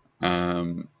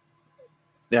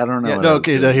 Yeah, I don't know. Yeah, no,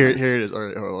 okay, no, here it is. All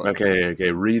right, hold on. Okay,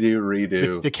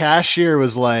 redo. The cashier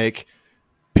was like,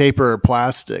 paper or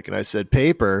plastic? And I said,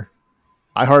 paper.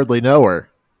 I hardly know her.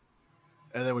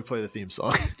 And then we play the theme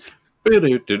song.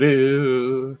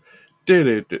 Do-do-do-do.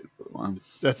 Do-do-do.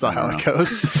 That's not how it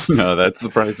goes. No, that's The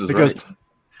Price is Right.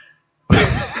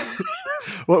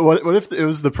 What if it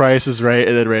was The Price is Right,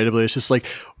 and then randomly it's just like,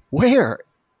 where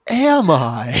am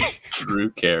I? Drew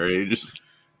Carey. Just,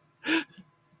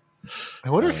 I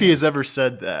wonder if he has ever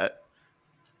said that.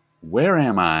 where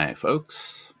am I,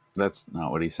 folks? That's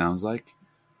not what he sounds like.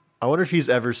 I wonder if he's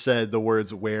ever said the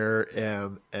words "where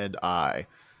am" and "I"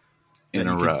 In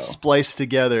that a you row. can splice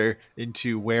together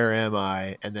into "where am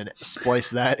I" and then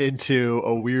splice that into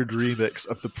a weird remix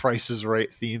of the Price is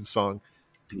Right theme song,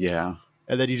 Yeah.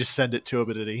 and then you just send it to him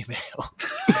in an email.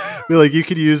 Be like, you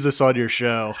could use this on your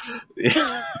show,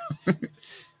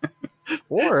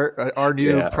 or our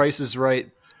new Price is Right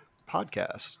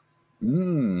podcast.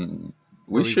 We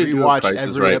We should rewatch do a Price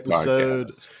is every Right episode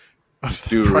podcast. of The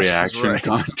Do Price is reaction Right.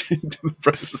 content to The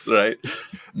Price is Right.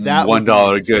 That would be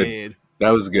 $1 good. insane. That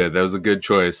was good. That was a good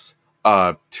choice.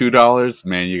 $2,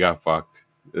 man, you got fucked.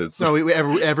 It's, No,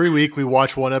 every week we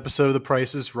watch one episode of The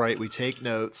Price is Right. We take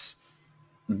notes.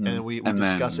 Mhm. And we And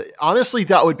discuss then- it. Honestly,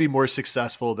 that would be more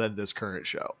successful than this current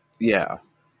show Yeah.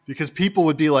 because people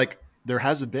would be like, there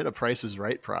hasn't been a Price is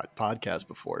Right podcast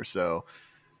before, so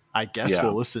I guess Yeah.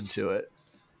 we'll listen to it.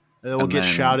 And then we'll And get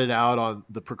then- shouted out on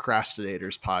the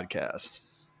Procrastinators podcast.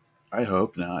 I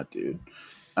hope not, dude.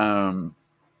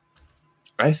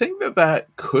 I think that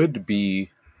could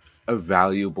be a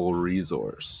valuable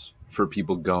resource for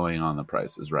people going on The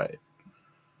Price is Right.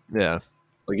 Yeah.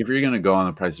 Like if you're going to go on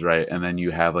The Price is Right and then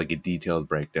you have like a detailed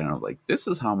breakdown of like, this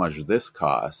is how much this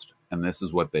cost and this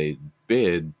is what they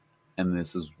bid and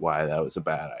this is why that was a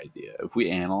bad idea. If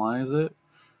we analyze it,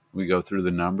 we go through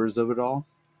the numbers of it all.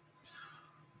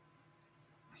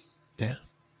 Yeah.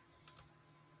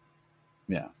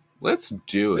 Yeah. Let's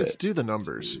do Let's it. do the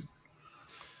numbers.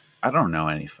 I don't know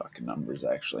any fucking numbers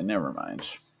actually. Never mind.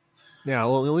 Yeah,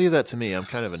 well, leave that to me. I'm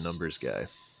kind of a numbers guy.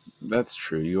 That's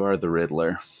true. You are the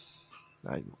Riddler.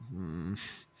 I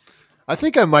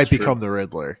think I might It's true. become the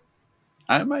Riddler.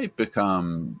 I might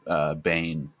become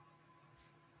Bane.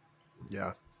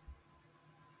 Yeah.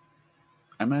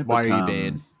 I might. Why are you become,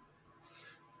 Bane?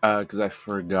 Because I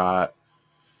forgot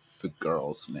the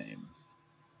girl's name.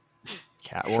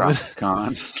 Catwoman. Shah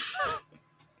Khan.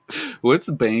 What's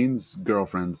Bane's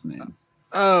girlfriend's name?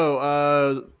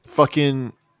 Oh,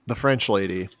 fucking the French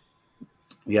lady.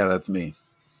 Yeah, that's me.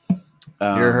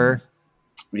 You're her?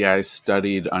 Yeah, I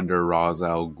studied under Ra's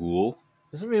al Ghul.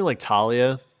 Doesn't it mean like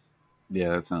Talia? Yeah,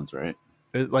 that sounds right.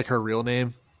 Like her real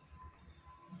name?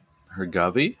 Her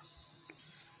Govey?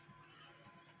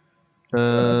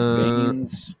 Right?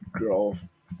 Bane's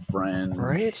girlfriend.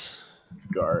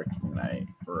 Dark Knight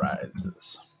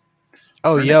Rises.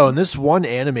 Oh, Her yo, name- in this one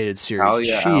animated series,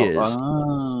 Talia she al- is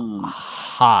Oh.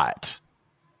 hot.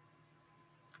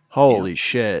 Holy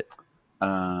shit.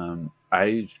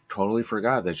 I totally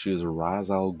forgot that she was Ra's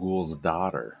al Ghul's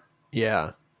daughter.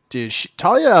 Yeah. Dude,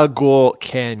 Talia al Ghul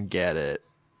can get it.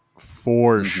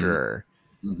 For Mhm. sure.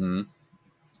 Mm-hmm.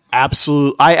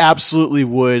 I absolutely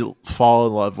would fall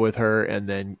in love with her and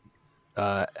then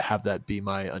have that be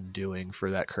my undoing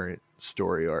for that current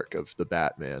story arc of the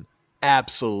Batman.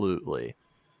 Absolutely.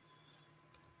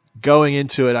 Going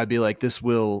into it, I'd be like, this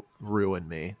will ruin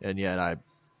me, and yet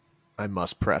I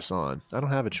must press on. I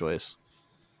don't have a choice.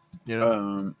 You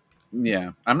know?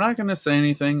 Yeah, I'm not going to say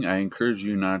anything. I encourage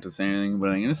you not to say anything, but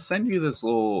I'm going to send you this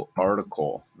little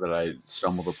article that I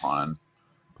stumbled upon,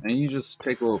 and you just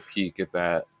take a little peek at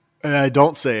that. And I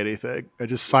don't say anything. I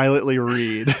just silently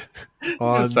read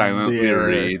on Just silently the air.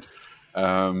 read.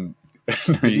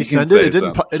 Did you send it?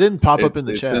 It didn't pop up in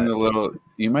the it's chat. in the little.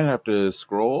 You might have to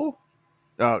scroll.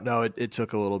 Oh no, it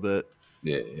took a little bit.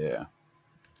 Yeah.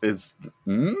 It's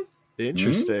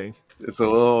Interesting. it's a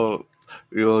little.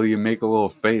 You make a little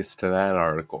face to that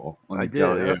article. Let me I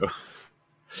tell did. you.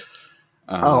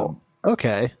 Oh,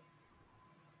 okay.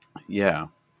 Yeah,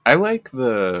 I like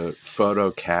the photo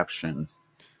caption.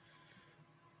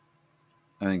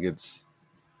 I think it's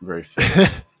very fitting.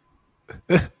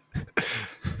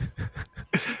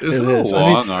 It's It a is.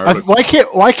 long article.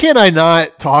 Why can't I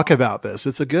not talk about this?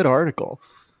 It's a good article.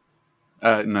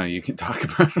 No, you can talk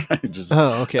about it.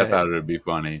 Oh, okay. I thought it would be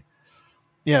funny.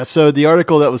 Yeah, so the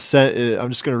article that was sent, I'm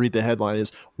just going to read the headline,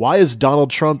 is Why is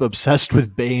Donald Trump obsessed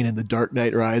with Bane in The Dark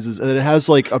Knight Rises? And then it has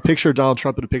like a picture of Donald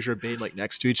Trump and a picture of Bane like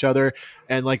next to each other.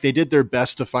 And like they did their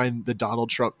best to find the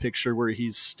Donald Trump picture where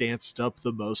he's stanced up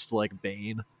the most like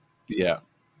Bane. Yeah,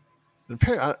 And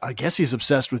I guess he's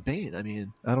obsessed with Bane. I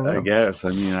mean, I don't know. I guess. I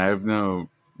mean, I have no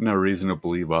reason to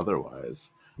believe otherwise.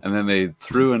 And then they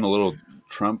threw in a little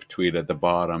Trump tweet at the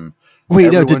bottom. Wait,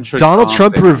 no, Everyone did should Donald calm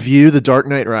Trump down. review The Dark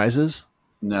Knight Rises?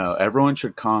 No, everyone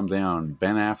should calm down.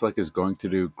 Ben Affleck is going to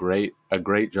do a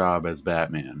great job as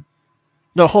Batman.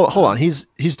 No, hold on. He's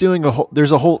doing a whole.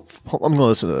 There's a whole. I'm going to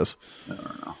listen to this. I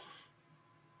don't know.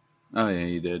 Oh yeah,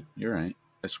 you did. You're right.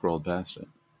 I scrolled past it.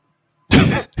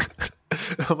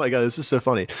 Oh my god, this is so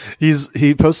funny.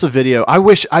 He posts a video. I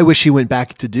wish he went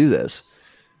back to do this.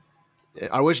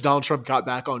 I wish Donald Trump got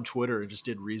back on Twitter and just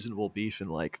did reasonable beef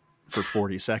for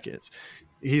 40 seconds.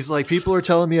 He's like, people are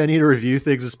telling me I need to review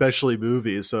things, especially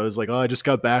movies. So I was like, oh, I just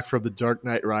got back from The Dark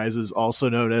Knight Rises, also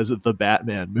known as the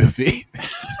Batman movie.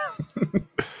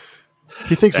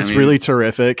 He thinks it's really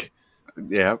terrific.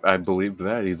 Yeah, I believe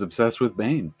that. He's obsessed with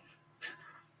Bane.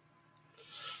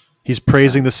 He's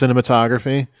praising the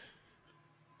cinematography.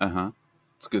 Uh-huh.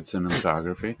 It's good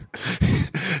cinematography.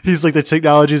 He's like, the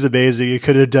technology is amazing. You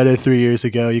could have done it 3 years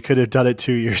ago. You could have done it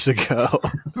 2 years ago.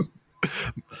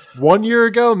 1 year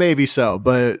ago, maybe so.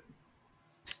 But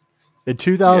in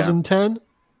 2010,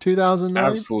 2009?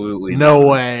 Absolutely no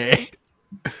not. way.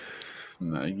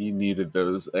 No, you needed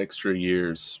those extra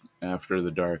years after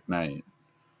The Dark Knight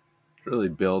to really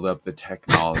build up the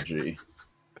technology.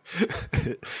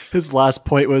 His last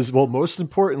point was, well, most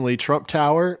importantly, Trump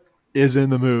Tower is in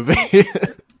the movie.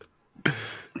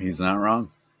 He's not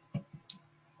wrong.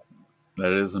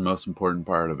 That is the most important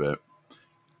part of it.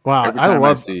 Wow, Every time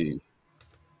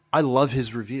I love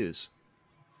his reviews.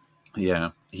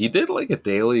 Yeah, he did like a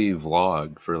daily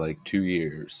vlog for like 2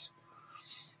 years.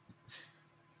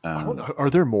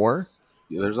 Are there more?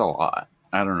 There's a lot.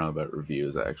 I don't know about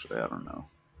reviews, actually. I don't know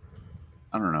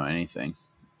anything.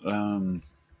 I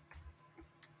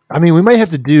mean, we might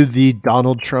have to do the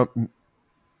Donald Trump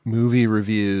movie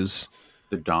reviews.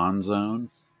 The Dawn Zone.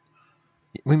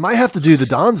 We might have to do the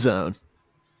Dawn Zone.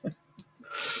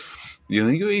 You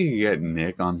think we could get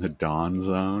Nick on the Dawn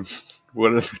Zone?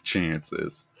 What are the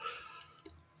chances?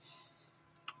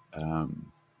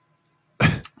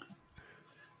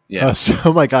 Yeah.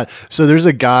 Oh my god! So there's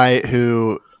a guy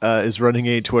who is running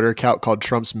a Twitter account called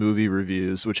Trump's Movie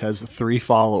Reviews, which has 3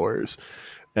 followers,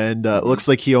 and it looks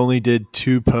like he only did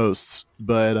 2 posts,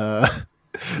 but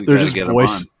they're just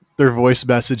voice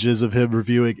messages of him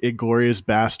reviewing Inglourious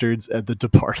Bastards and The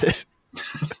Departed.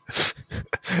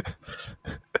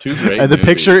 2 great and the movies.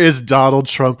 picture is Donald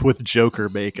Trump with Joker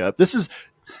makeup. This is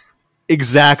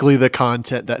exactly the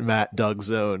content that Matt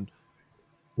Dougzone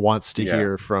wants to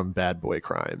hear from Bad Boy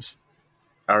Crimes.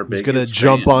 He's going to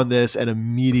jump on this and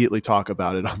immediately talk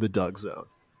about it on the Doug Zone.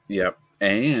 Yep.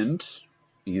 And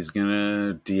he's going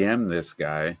to DM this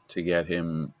guy to get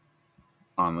him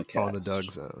on the cast. On the Doug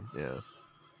Zone, yeah.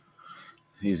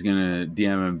 He's going to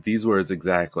DM him these words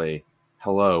exactly.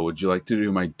 Hello, would you like to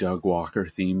do my Doug Walker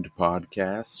themed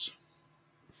podcast?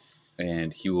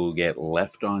 And he will get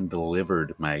left on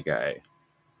delivered, my guy.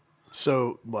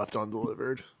 So, left on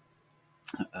delivered.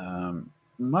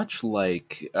 Much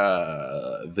like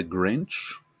the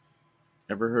Grinch.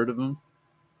 Ever heard of him?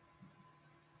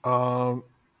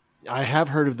 I have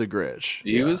heard of the Grinch.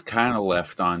 He was kind of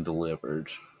left on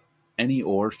delivered. Any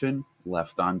orphan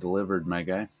left on delivered, my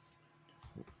guy.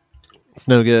 It's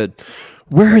no good.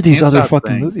 Where are these other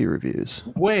fucking saying, movie reviews?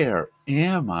 Where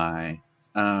am I?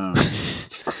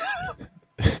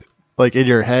 Like in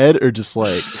your head, or just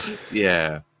like?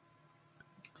 Yeah.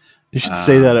 You should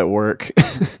say that at work.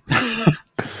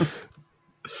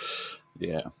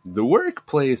 Yeah. The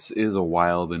workplace is a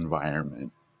wild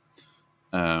environment.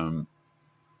 Now,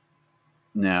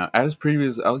 as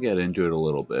previous, I'll get into it a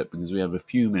little bit because we have a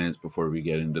few minutes before we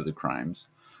get into the crimes.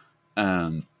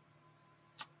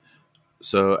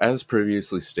 So, as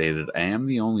previously stated, I am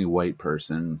the only white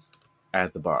person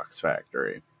at the box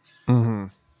factory. Mm-hmm.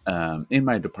 In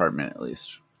my department, at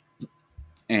least.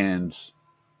 And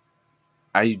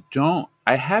I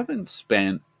haven't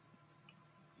spent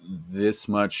this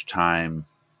much time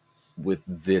with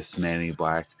this many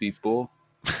black people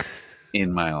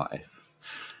in my life.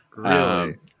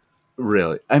 Really?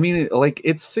 Really. I mean,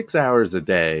 it's 6 hours a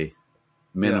day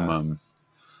minimum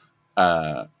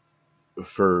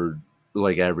for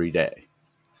every day.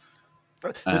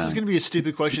 This is going to be a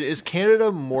stupid question. Is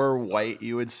Canada more white,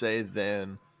 you would say,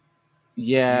 than the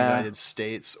United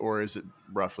States, or is it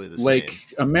roughly the same?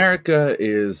 America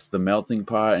is the melting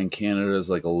pot and Canada is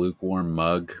like a lukewarm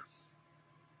mug.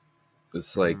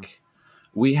 It's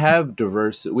we have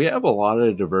diversity. We have a lot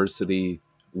of diversity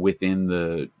within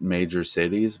the major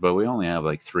cities, but we only have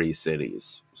 3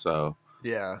 cities. So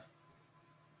yeah,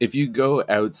 if you go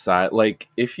outside,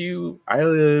 I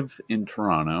live in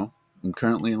Toronto. I'm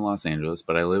currently in Los Angeles,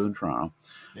 but I live in Toronto.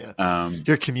 Yeah.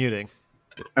 You're commuting.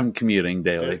 I'm commuting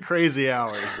daily. Crazy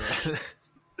hours, man.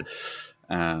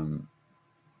 Um,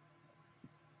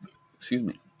 excuse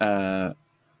me.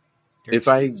 If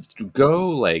I go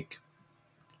like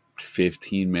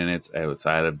 15 minutes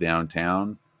outside of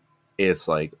downtown, it's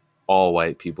like all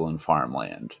white people in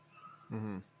farmland.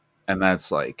 Mm-hmm. And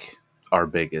that's like our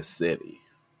biggest city.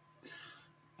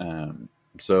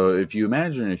 So if you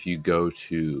imagine if you go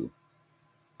to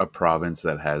a province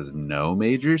that has no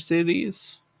major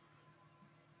cities,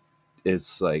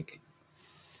 it's like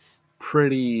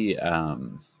pretty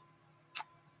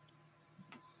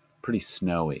pretty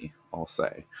snowy, I'll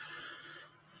say.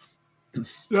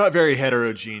 Not very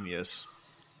heterogeneous.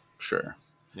 Sure.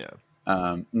 Yeah.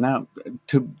 Now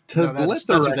to No, let that's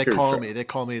the what they record call show- me. They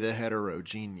call me the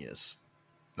heterogenius.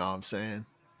 Know what I'm saying?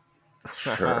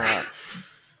 Sure.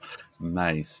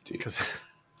 Nice, dude. Because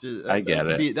I get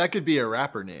it. That could be a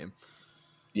rapper name.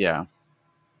 Yeah.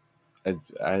 I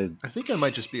I think I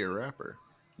might just be a rapper.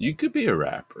 You could be a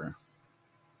rapper.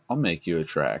 I'll make you a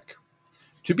track.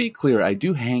 To be clear, I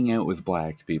do hang out with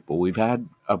black people. We've had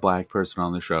a black person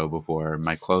on the show before,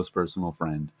 my close personal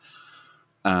friend.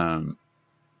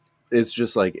 It's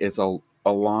just like it's a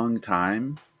long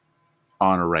time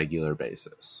on a regular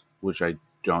basis, which I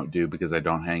don't do because I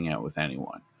don't hang out with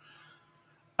anyone.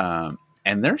 And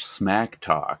their smack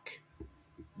talk,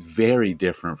 very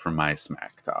different from my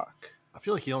smack talk. I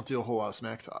feel like you don't do a whole lot of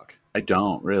smack talk. I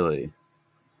don't really.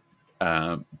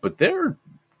 But they're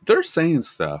saying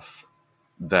stuff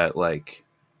that like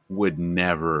would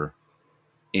never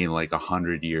in like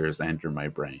 100 years enter my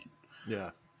brain.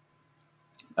 Yeah.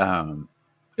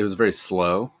 It was very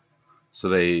slow. So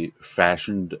they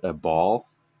fashioned a ball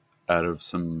out of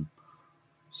some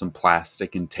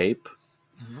plastic and tape.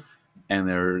 Mm-hmm.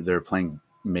 And they're playing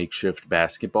makeshift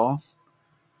basketball.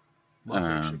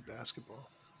 Makeshift basketball.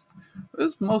 It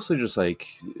was mostly just like,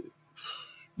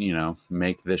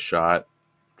 make this shot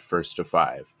first to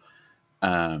 5.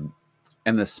 And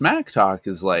the smack talk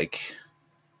is like,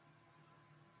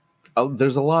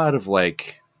 there's a lot of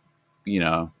like,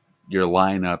 your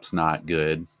lineup's not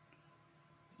good.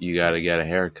 You got to get a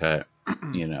haircut.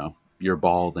 You're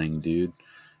balding, dude.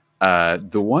 The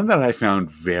one that I found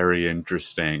very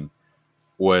interesting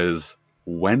was,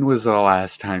 when was the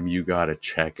last time you got a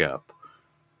checkup?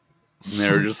 And they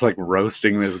were just like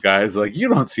roasting this guy. It's like, you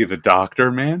don't see the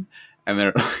doctor, man. And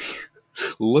they're like,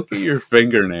 look at your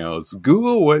fingernails.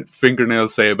 Google what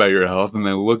fingernails say about your health, and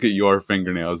then look at your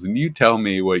fingernails, and you tell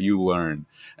me what you learn.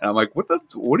 And I'm like,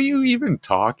 what are you even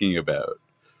talking about?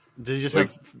 Did he just did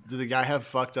the guy have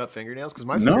fucked up fingernails? Because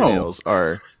my fingernails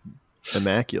are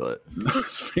immaculate.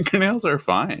 Those fingernails are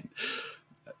fine.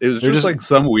 It was just like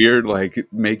some weird, like,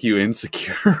 make you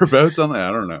insecure about something. I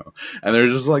don't know. And they're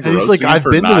just like, and he's like, I've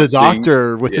been to the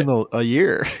doctor within a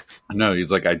year. No,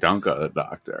 he's like, I don't go to the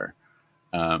doctor.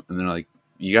 And they're like,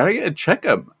 you got to get a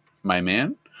checkup, my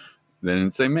man. They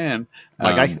didn't say man.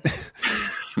 My guy.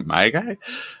 My guy.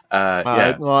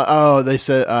 Yeah. Well, they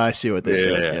said, I see what they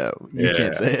said. Yeah. You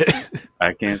can't say it.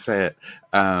 I can't say it.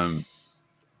 And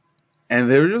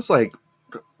they were just like,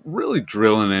 really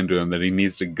drilling into him that he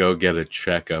needs to go get a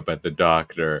checkup at the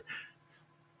doctor.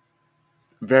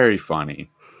 Very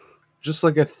funny. Just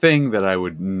like a thing that I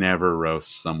would never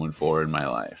roast someone for in my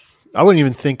life. I wouldn't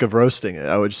even think of roasting it.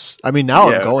 I'm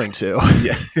going to.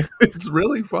 Yeah, it's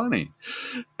really funny.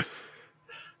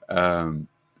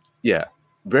 Yeah,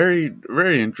 very,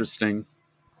 very interesting.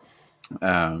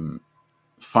 Fun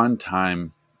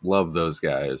time. Love those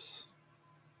guys.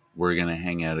 We're going to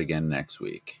hang out again next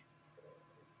week.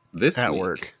 At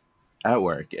work,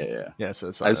 yeah. Yeah, so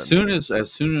it's as soon as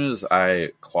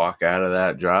I clock out of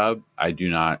that job, I do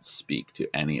not speak to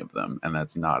any of them, and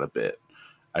that's not a bit.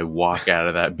 I walk out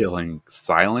of that building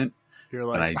silent. You're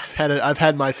like, I've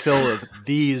had my fill of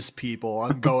these people.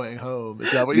 I'm going home.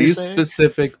 Is that what you're saying? These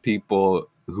specific people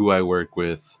who I work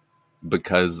with,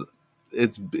 because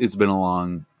it's been a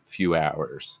long few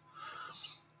hours.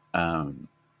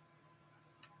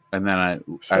 And then I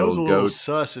will go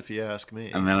sus if you ask me.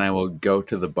 And then I will go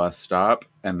to the bus stop,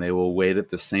 and they will wait at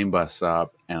the same bus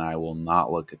stop, and I will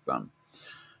not look at them.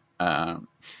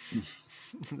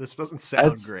 This doesn't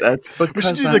sound great. That's because we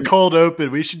should do the cold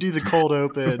open. We should do the cold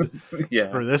open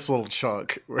yeah. for this little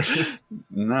chunk.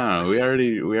 No, we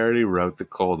already wrote the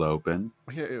cold open.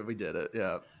 Yeah, we did it.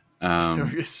 Yeah. We're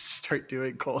gonna start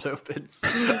doing cold opens,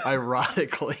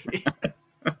 ironically.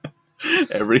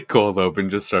 Every cold open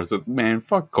just starts with, man,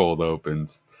 fuck cold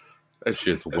opens. That's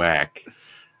just whack.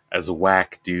 As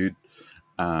whack, dude.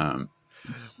 Theme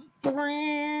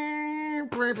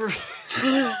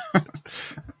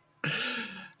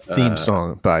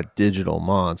song by Digital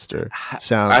Monster.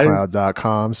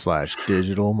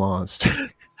 SoundCloud.com/Digital Monster.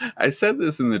 I said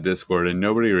this in the Discord and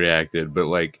nobody reacted, but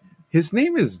like his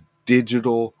name is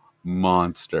Digital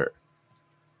Monster.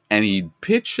 And he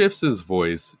pitch shifts his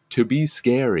voice to be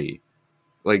scary.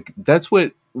 Like that's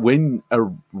what when a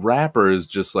rapper is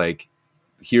just like,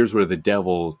 here's where the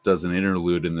devil does an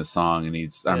interlude in the song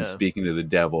and I'm speaking to the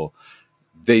devil.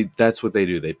 That's what they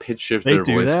do. They pitch shift their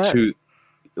voice to,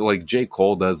 like J.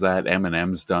 Cole does that,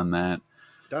 Eminem's done that.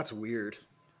 That's weird.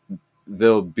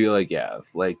 They'll be like, yeah,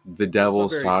 like the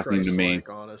devil's talking to me.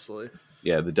 Honestly.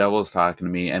 Yeah, the devil's talking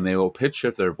to me, and they will pitch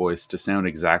shift their voice to sound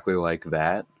exactly like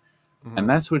that. Mm-hmm. And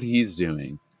that's what he's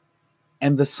doing.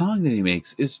 And the song that he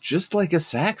makes is just like a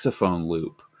saxophone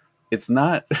loop. It's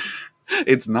not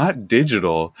it's not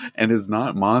digital and it's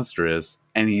not monstrous,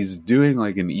 and he's doing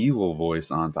like an evil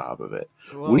voice on top of it.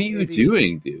 Well, what are you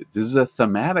doing, dude? This is a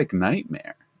thematic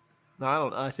nightmare.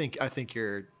 No, I think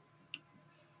you're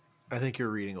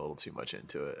reading a little too much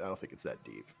into it. I don't think it's that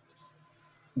deep.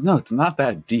 No, it's not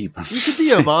that deep. You could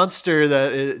be a monster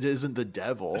that isn't the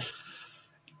devil.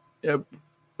 Yeah,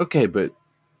 okay, but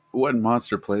what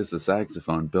monster plays the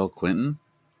saxophone? Bill Clinton?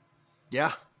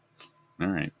 Yeah. All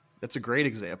right. That's a great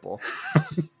example.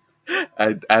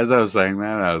 As I was saying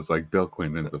that, I was like, Bill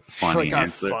Clinton's a funny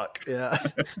answer. Fuck, yeah.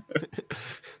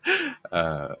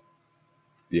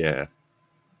 Yeah.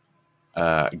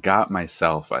 Got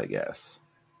myself, I guess.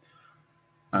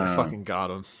 I fucking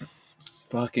got him.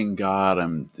 Fucking got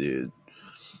him, dude.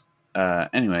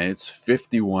 Anyway, it's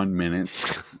 51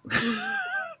 minutes.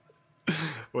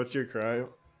 What's your crime?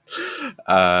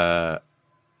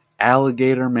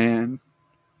 Alligator Man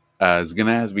is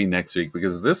gonna have to be next week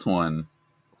because this one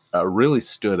really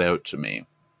stood out to me.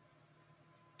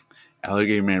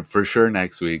 Alligator Man for sure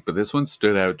next week, but this one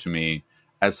stood out to me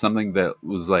as something that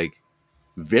was like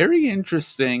very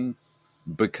interesting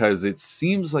because it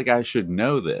seems like I should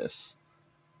know this,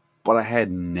 but I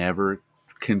had never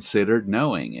considered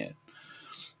knowing it.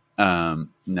 Now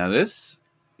this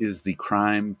is the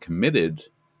crime committed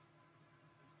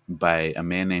by a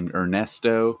man named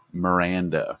Ernesto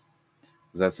Miranda.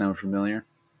 Does that sound familiar?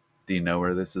 Do you know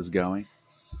where this is going?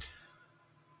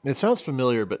 It sounds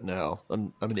familiar, but no,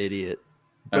 I'm an idiot.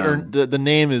 But the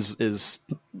name is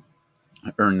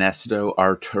Ernesto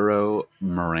Arturo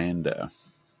Miranda.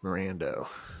 Miranda,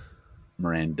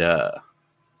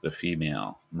 the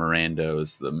female. Mirando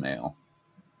is the male.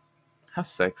 How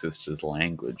sexist is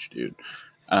language, dude?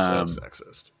 So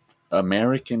sexist.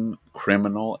 American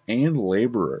criminal and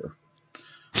laborer.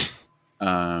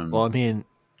 Well, I mean,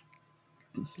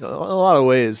 in a lot of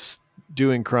ways,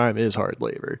 doing crime is hard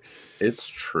labor. It's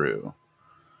true.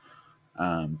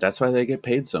 That's why they get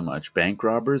paid so much. Bank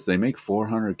robbers, they make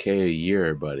 $400K a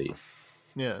year, buddy.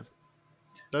 Yeah,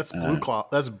 that's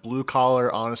blue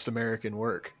collar, honest American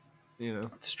work. You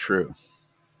know, it's true.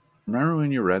 Remember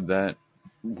when you read that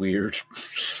weird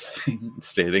thing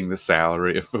stating the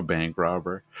salary of a bank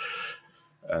robber?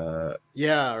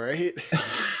 Yeah, right.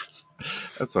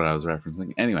 That's what I was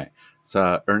referencing. Anyway,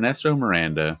 so Ernesto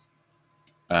Miranda.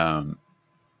 Now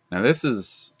this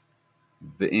is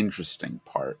the interesting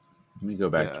part. Let me go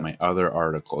back to my other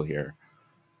article here.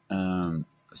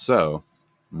 So,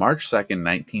 March 2nd,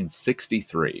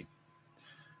 1963,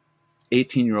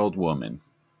 18-year-old woman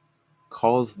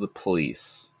calls the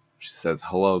police. She says,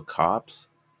 "Hello, cops.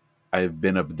 I've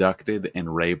been abducted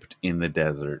and raped in the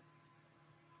desert."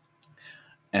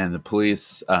 And the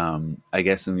police, I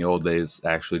guess in the old days,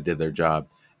 actually did their job.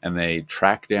 And they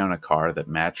tracked down a car that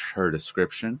matched her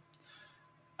description,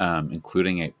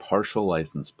 including a partial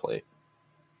license plate.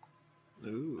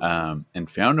 And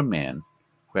found a man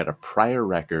who had a prior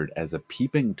record as a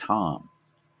peeping Tom,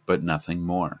 but nothing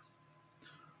more.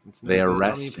 They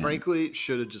arrest him. Frankly,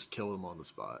 should have just killed him on the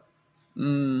spot.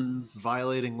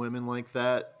 Violating women like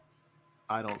that,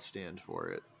 I don't stand for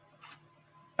it.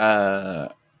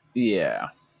 Yeah.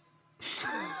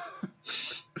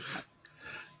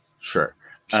 Sure.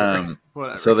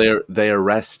 Whatever. So they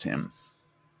arrest him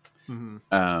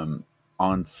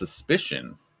on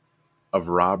suspicion of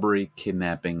robbery,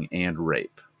 kidnapping, and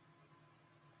rape.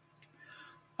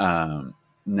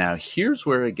 Now, here's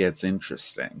where it gets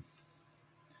interesting.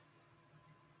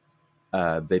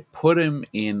 They put him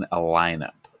in a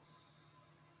lineup.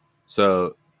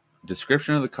 So,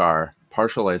 description of the car,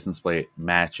 partial license plate,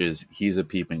 matches, he's a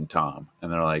peeping Tom.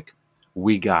 And they're like,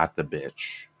 we got the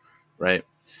bitch. Right?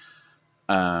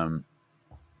 And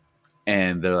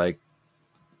they're like,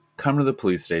 come to the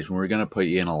police station. We're going to put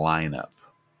you in a lineup.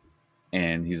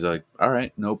 And he's like, all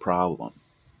right, no problem.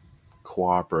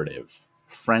 Cooperative,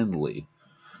 friendly,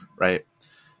 right?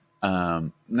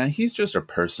 Now, he's just a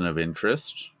person of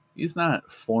interest. He's not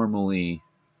formally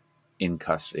in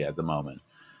custody at the moment.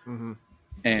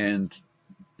 And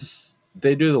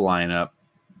they do the lineup.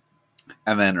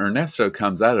 And then Ernesto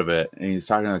comes out of it and he's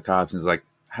talking to the cops and he's like,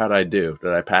 how'd I do?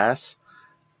 Did I pass?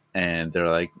 And they're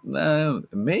like, no,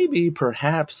 maybe,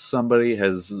 perhaps somebody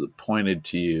has pointed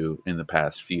to you in the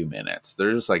past few minutes.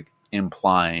 They're just like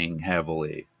implying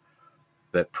heavily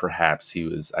that perhaps he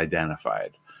was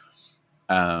identified.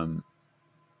 And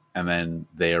then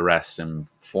they arrest him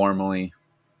formally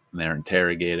and they're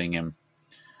interrogating him.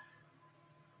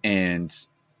 And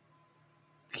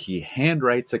he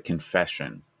handwrites a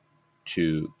confession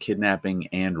to kidnapping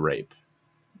and rape.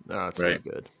 No, it's not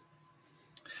good.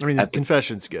 I mean, the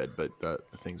confession's good, but the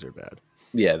things are bad.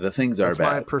 Yeah, the things are bad. That's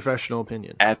my professional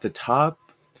opinion. At the top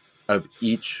of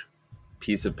each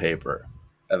piece of paper,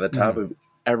 at the top of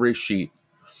every sheet,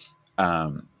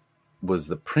 was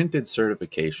the printed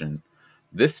certification.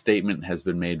 This statement has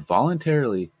been made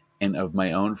voluntarily and of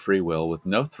my own free will, with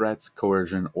no threats,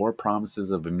 coercion, or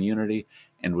promises of immunity,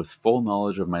 and with full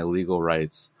knowledge of my legal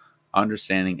rights,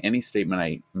 understanding any statement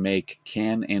I make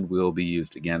can and will be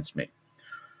used against me.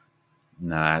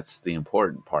 Now, that's the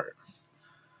important part.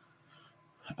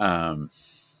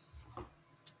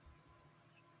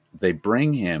 They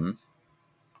bring him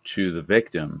to the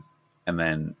victim, and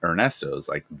then Ernesto's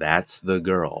like, that's the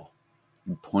girl.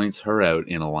 He points her out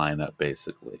in a lineup,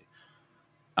 basically.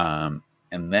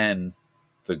 And then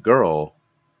the girl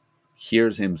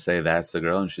hears him say, that's the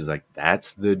girl, and she's like,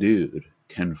 that's the dude.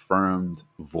 Confirmed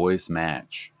voice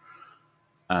match.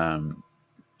 And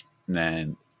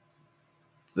then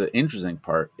the interesting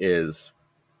part is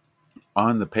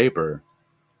on the paper,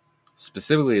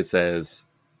 specifically it says,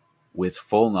 with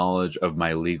full knowledge of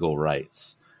my legal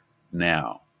rights.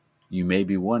 Now, you may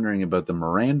be wondering about the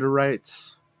Miranda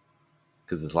rights,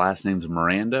 because his last name's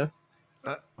Miranda.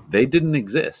 They didn't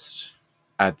exist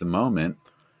at the moment.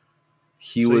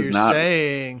 He was not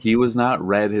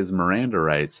read his Miranda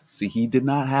rights. So he did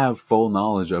not have full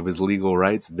knowledge of his legal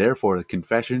rights. Therefore, the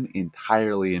confession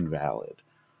entirely invalid.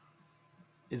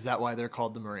 Is that why they're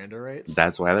called the Miranda rights?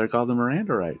 That's why they're called the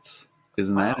Miranda rights.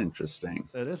 Isn't that interesting?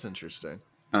 It is interesting.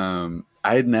 I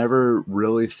had never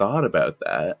really thought about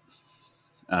that.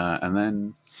 And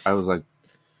then I was like,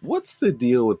 what's the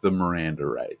deal with the Miranda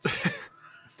rights?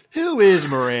 Who is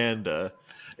Miranda?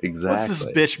 Exactly. What's this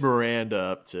bitch Miranda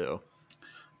up to?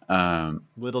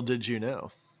 Little did you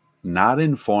know. Not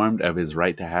informed of his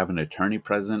right to have an attorney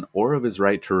present or of his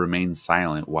right to remain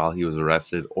silent while he was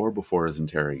arrested or before his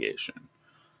interrogation.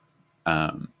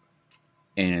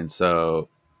 And so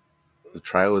the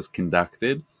trial was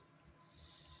conducted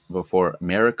before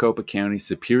Maricopa County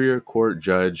Superior Court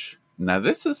Judge. Now,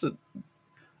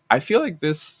 I feel like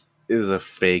this is a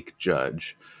fake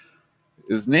judge.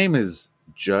 His name is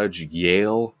Judge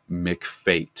Yale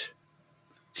McFate.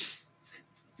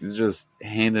 He's just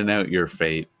handing out your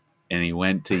fate, and he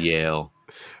went to Yale.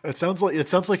 It sounds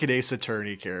like an Ace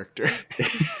Attorney character.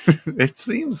 It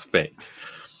seems fake.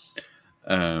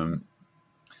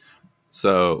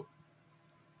 So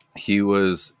he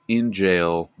was in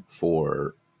jail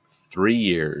for 3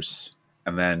 years,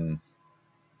 and then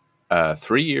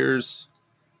 3 years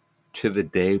to the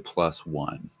day plus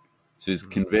one. So he's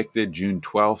convicted June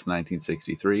 12th,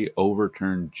 1963,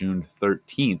 overturned June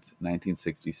 13th,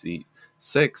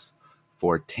 1966,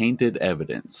 for tainted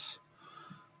evidence.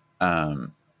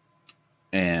 And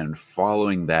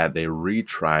following that, they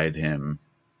retried him,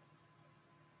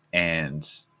 and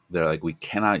they're like, we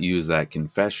cannot use that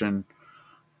confession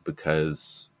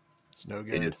because it's no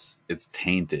good. It's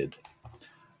tainted.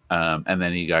 And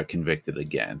then he got convicted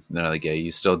again. They're like, yeah,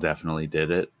 you still definitely did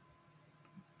it.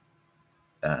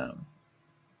 And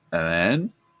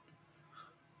then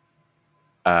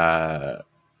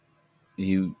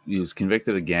he was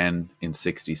convicted again in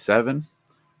 1967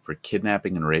 for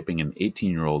kidnapping and raping an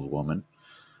 18-year-old woman.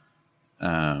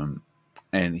 And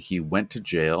he went to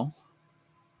jail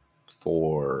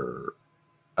for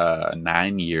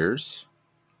 9 years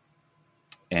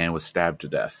and was stabbed to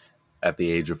death at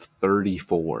the age of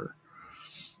 34.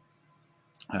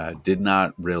 Did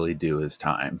not really do his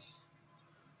time.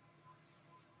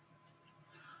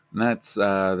 And that's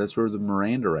where the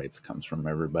Miranda rights comes from,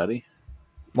 everybody.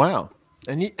 Wow.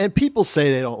 And people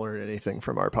say they don't learn anything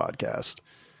from our podcast.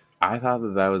 I thought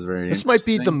that was very This might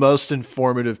be the most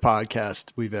informative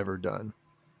podcast we've ever done.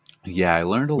 Yeah, I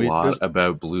learned a lot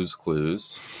about Blue's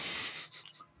Clues.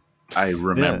 I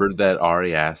remembered that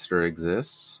Ari Aster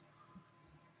exists.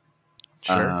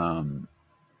 Sure.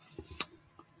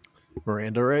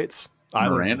 Miranda rights?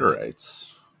 Miranda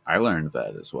rights. I learned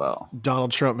that as well.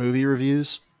 Donald Trump movie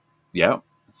reviews? Yep.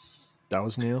 That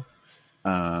was new.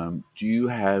 Do you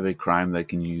have a crime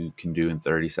that you can do in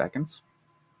 30 seconds?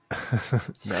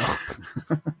 No.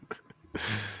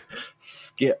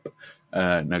 Skip.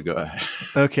 No, go ahead.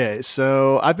 Okay,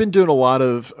 so I've been doing a lot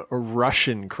of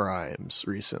Russian crimes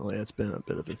recently. It's been a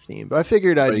bit of a theme, but I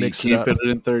figured I'd But you mix it keep up. it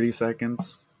in 30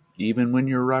 seconds, even when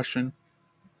you're Russian.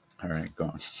 All right, go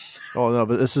on. Oh no,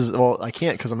 but I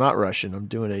can't because I'm not Russian. I'm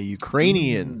doing a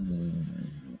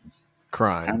Ukrainian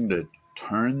crime. Time to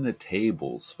turn the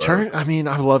tables. Folks.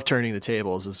 I love turning the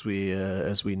tables as we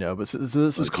know, but this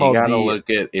is called You gotta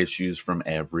look at issues from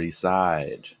every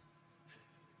side.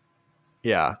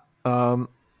 Yeah.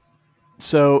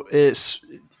 So it's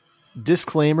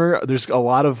disclaimer. There's a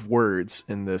lot of words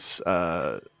in this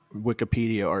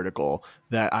Wikipedia article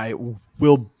that I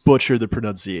will butcher the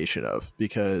pronunciation of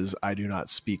because I do not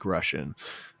speak Russian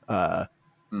or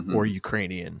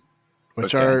Ukrainian,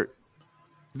 which are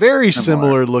very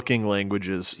similar looking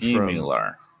languages.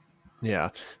 Similar.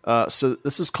 So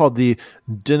this is called the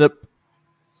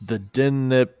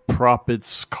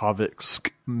Dnipropetrovsk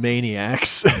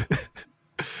Maniacs.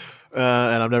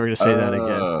 And I'm never going to say that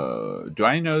again. Do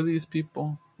I know these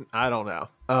people? I don't know.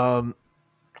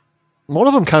 One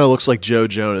of them kind of looks like Joe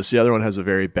Jonas. The other one has a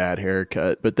very bad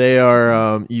haircut, but they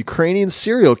are Ukrainian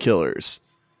serial killers.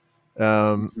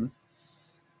 And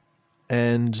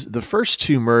the first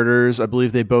two murders, I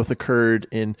believe they both occurred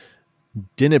in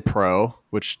Dnipro,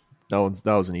 which that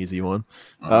was an easy one.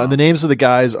 And the names of the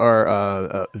guys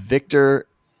are Victor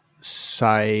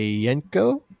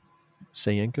Sayenko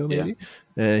maybe.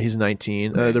 He's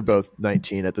 19. They're both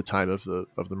 19 at the time of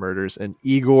the murders. And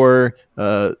Igor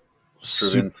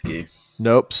Stravinsky.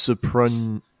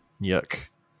 Supranyuk.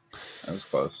 That was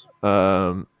close.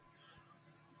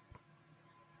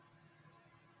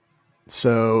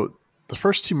 So the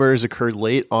first two murders occurred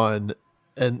late on,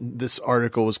 and this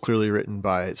article was clearly written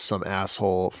by some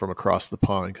asshole from across the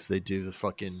pond because they do the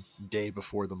fucking day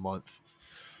before the month.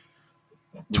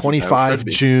 25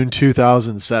 June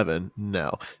 2007.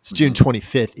 No, it's June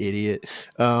 25th, idiot.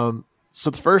 So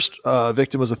the first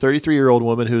victim was a 33-year-old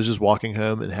woman who was just walking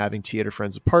home and having tea at her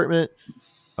friend's apartment.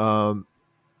 After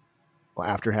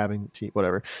having tea,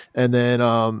 whatever. And then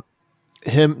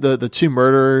the two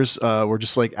murderers were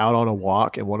just like out on a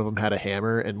walk, and one of them had a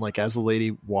hammer. And like as the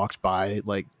lady walked by,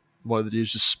 like one of the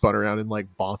dudes just spun around and like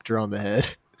bonked her on the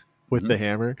head with the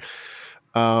hammer.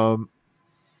 And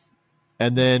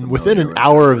then within an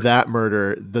hour of that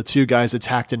murder, the two guys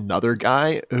attacked another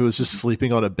guy who was just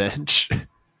sleeping on a bench.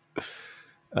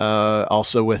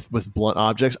 Also with blunt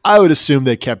objects. I would assume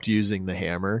they kept using the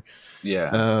hammer.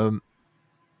 Yeah.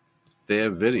 They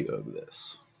have video of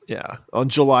this. Yeah. On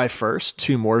July 1st,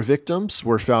 two more victims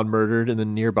were found murdered in the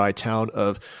nearby town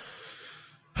of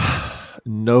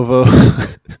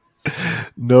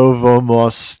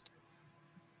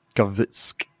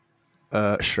Novomoskovsk.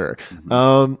 Sure.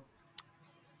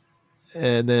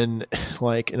 And then,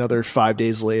 like another 5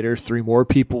 days later, three more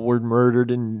people were murdered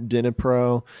in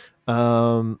Dnipro.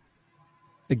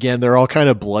 Again, they're all kind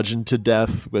of bludgeoned to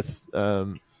death with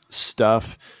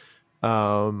stuff.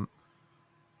 One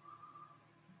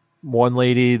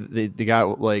lady, the guy,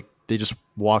 like they just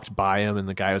walked by him, and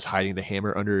the guy was hiding the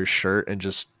hammer under his shirt and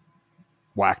just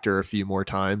whacked her a few more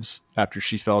times after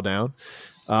she fell down.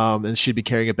 And she'd be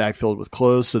carrying a bag filled with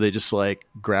clothes, so they just like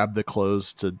grabbed the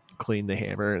clothes to clean the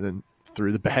hammer and then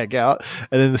threw the bag out.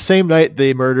 And then the same night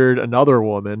they murdered another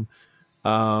woman.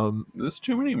 There's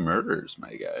too many murders,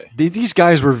 my guy. These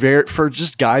guys were for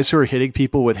just guys who are hitting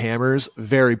people with hammers,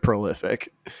 very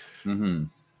prolific. Mm-hmm.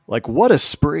 Like what a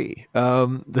spree.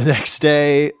 The next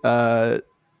day,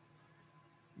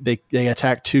 they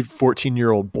attacked two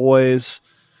 14-year-old boys.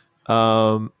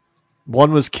 One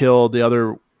was killed. The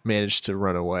other managed to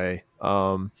run away.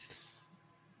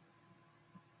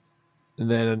 And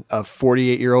then a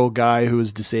 48-year-old guy who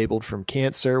was disabled from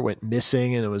cancer went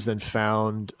missing, and it was then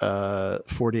found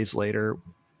 4 days later.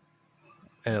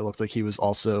 And it looked like he was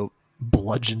also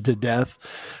bludgeoned to death.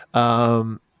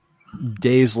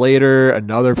 Days later,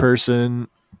 another person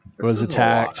was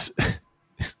attacked.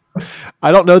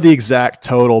 I don't know the exact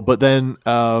total, but then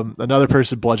another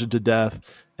person bludgeoned to death,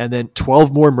 and then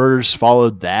 12 more murders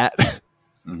followed that.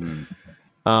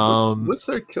 Mm-hmm. What's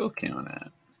their kill count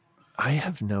at? I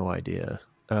have no idea.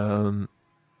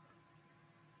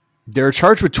 They're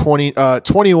charged with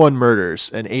 21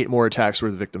 murders, and 8 more attacks where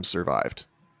the victims survived.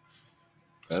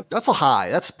 That's a high.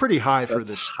 That's pretty high for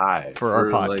this high for our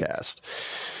podcast.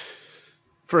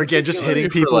 For again, just hitting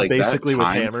people like basically with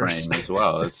hammers as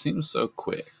well. It seems so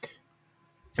quick.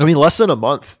 I mean, less than a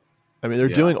month. I mean, they're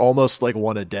doing almost like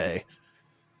one a day,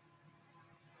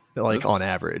 like on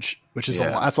average, which is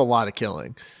that's a lot of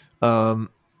killing. That's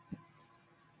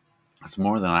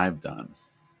more than I've done.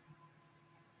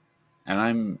 and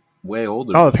I'm way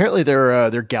older. Oh, apparently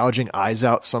they're gouging eyes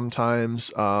out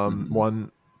sometimes. Mhm.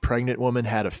 One pregnant woman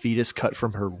had a fetus cut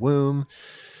from her womb.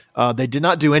 They did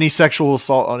not do any sexual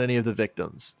assault on any of the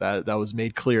victims. That was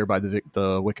made clear by the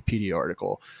Wikipedia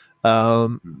article.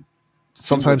 Seems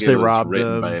Sometimes like they it was robbed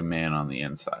written them. by a man on the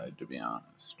inside, to be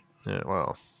honest. Yeah,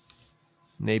 well,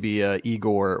 maybe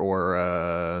Igor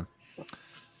or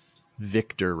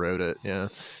Victor wrote it. Yeah.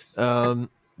 But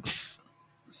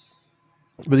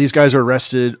these guys are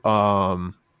arrested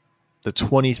the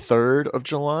 23rd of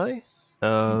July.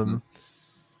 And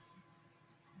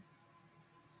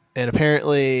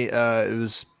apparently it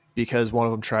was because one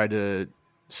of them tried to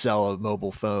sell a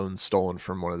mobile phone stolen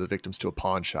from one of the victims to a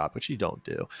pawn shop, which you don't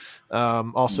do.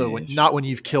 Also, Yeah, not when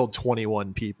you've killed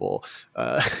 21 people with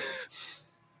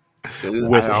I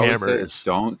always say, hammers.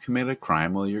 don't commit a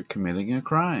crime while you're committing a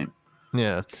crime.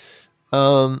 Yeah.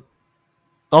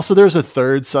 Also, there's a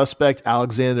third suspect,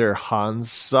 Alexander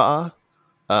Hansa,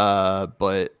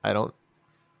 but I don't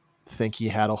think he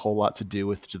had a whole lot to do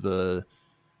with the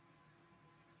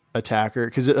attacker.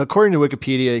 Because according to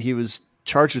Wikipedia, he was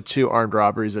charged with 2 armed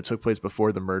robberies that took place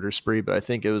before the murder spree, but I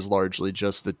think it was largely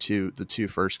just the two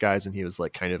first guys, and he was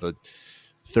like kind of a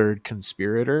third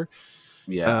conspirator.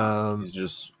 Yeah, he's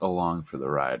just along for the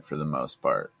ride for the most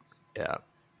part. Yeah.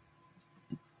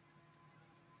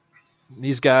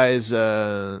 These guys,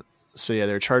 so yeah,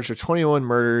 they're charged with 21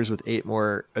 murders with 8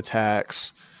 more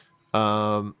attacks.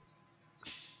 Yeah,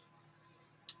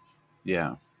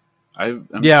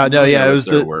 it was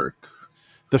their work.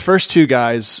 The first 2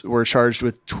 guys were charged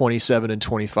with 27 and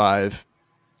 25.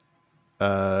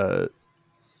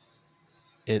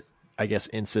 I guess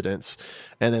incidents,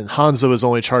 and then Hansa was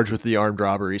only charged with the armed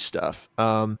robbery stuff.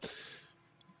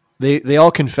 They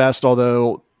all confessed,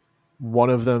 although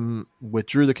one of them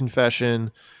withdrew the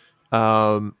confession.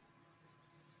 That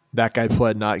guy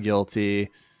pled not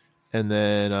guilty, and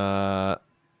then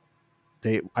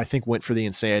they, I think, went for the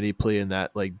insanity plea, and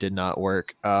that did not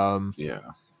work.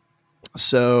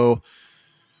 So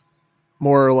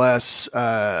more or less,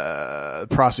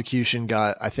 prosecution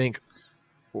got, I think,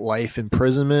 life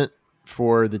imprisonment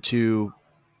for the 2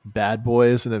 bad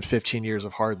boys, and then 15 years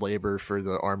of hard labor for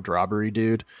the armed robbery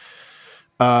dude.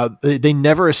 They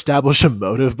never establish a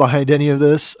motive behind any of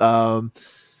this. Yeah,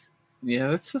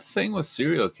 that's the thing with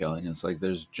serial killing. It's like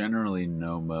there's generally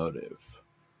no motive.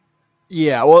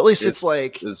 Yeah, well, at least it's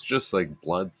just like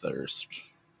bloodthirst.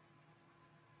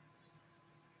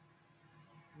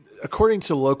 According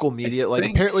to local media,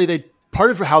 apparently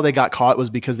part of how they got caught was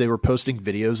because they were posting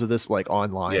videos of this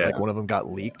online. Yeah. One of them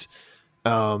got leaked.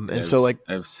 So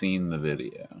I've seen the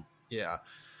video. Yeah,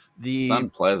 it's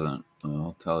unpleasant,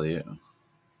 I'll tell you.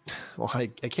 Well, I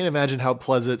can't imagine how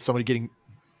pleasant somebody getting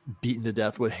beaten to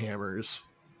death with hammers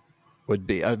would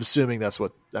be. I'm assuming that's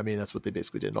what they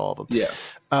basically did in all of them. Yeah.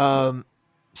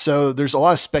 So there's a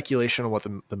lot of speculation on what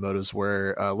the motives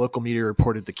were. Local media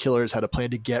reported the killers had a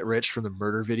plan to get rich from the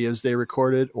murder videos they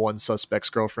recorded. One suspect's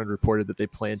girlfriend reported that they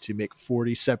planned to make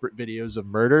 40 separate videos of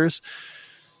murders.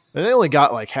 And they only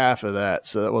got half of that,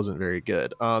 so that wasn't very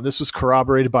good. This was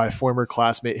corroborated by a former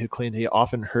classmate who claimed he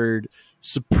often heard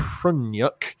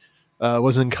Suprunyuk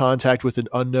was in contact with an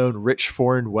unknown rich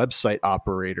foreign website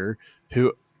operator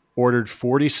who ordered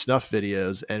 40 snuff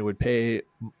videos and would pay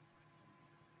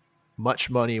much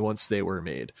money once they were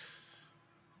made.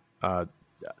 I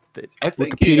think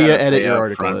Wikipedia edit your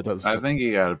article. I think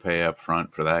you got to pay up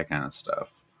front for that kind of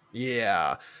stuff.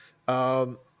 Yeah.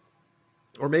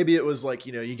 Or maybe it was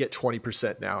you get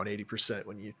 20% now and 80%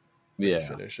 when you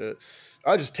finish it.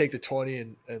 I just take the 20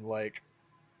 and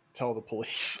tell the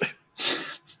police.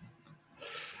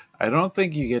 I don't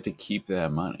think you get to keep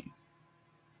that money.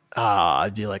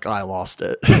 I'd be like, I lost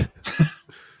it.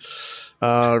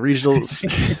 Regional.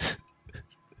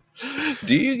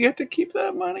 Do you get to keep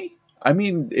that money? I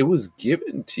mean, it was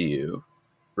given to you,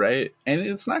 right? And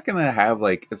it's not going to have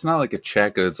it's not like a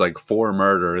check that's for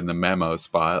murder in the memo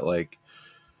spot.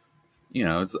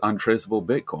 It's untraceable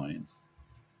Bitcoin.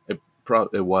 It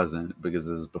wasn't, because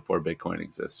this is before Bitcoin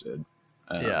existed.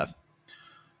 Yeah.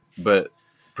 But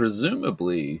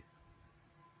presumably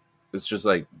it's just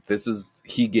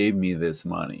he gave me this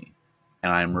money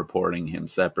and I'm reporting him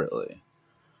separately.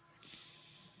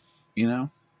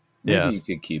 Maybe you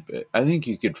could keep it. I think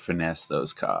you could finesse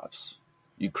those cops.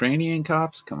 Ukrainian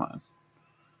cops, come on.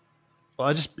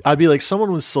 Well, I'd be like,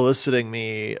 someone was soliciting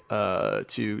me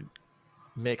to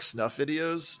make snuff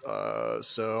videos,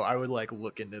 so I would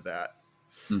look into that.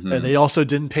 Mm-hmm. And they also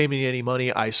didn't pay me any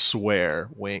money, I swear,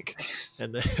 wink.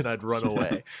 And then I'd run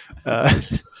away.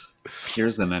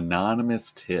 Here's an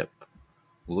anonymous tip.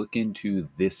 Look into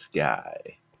this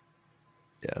guy.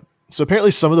 Yeah. So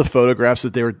apparently some of the photographs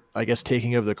that they were, I guess,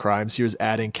 taking of the crimes, he was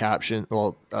adding caption.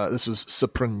 Well, this was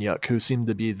Sopranyuk, who seemed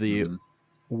to be the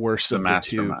worst The of the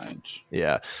two. mastermind.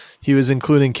 Yeah. He was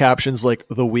including captions like,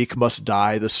 "The weak must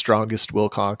die, the strongest will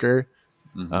conquer."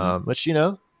 Which,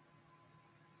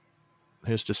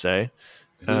 who's to say?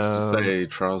 Who's to say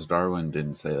Charles Darwin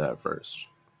didn't say that first?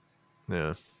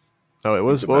 Yeah. Oh, it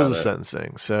was, what was the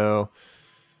sentencing? So,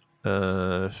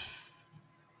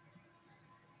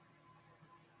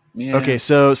 Yeah. okay,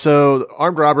 so the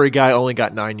armed robbery guy only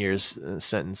got 9 years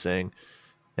sentencing,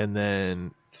 and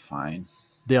then Fine.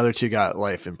 the other two got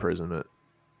life imprisonment.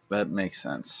 That makes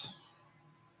sense.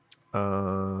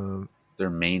 They're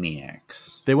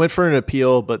maniacs. They went for an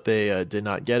appeal, but they did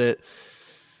not get it.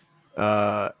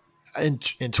 In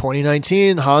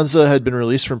 2019, Hansa had been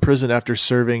released from prison after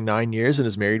serving 9 years and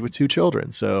is married with 2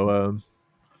 children. So,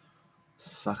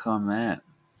 Suck on that.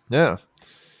 yeah.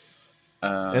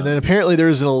 And then apparently there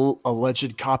was an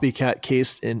alleged copycat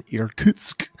case in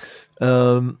Irkutsk,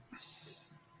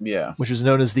 which is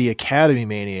known as the Academy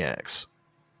Maniacs.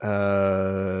 They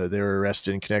were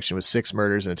arrested in connection with 6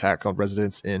 murders and attack on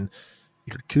residents in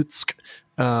Irkutsk.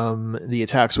 The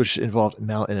attacks, which involved a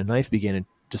mallet and a knife, began in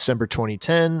December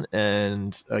 2010.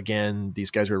 And again,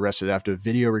 these guys were arrested after a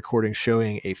video recording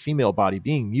showing a female body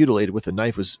being mutilated with a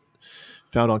knife was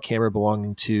found on camera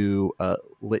belonging to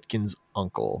Litkin's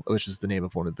uncle, which is the name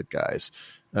of one of the guys,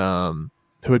 who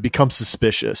had become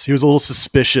suspicious. He was a little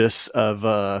suspicious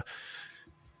of,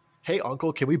 hey,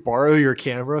 uncle, can we borrow your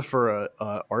camera for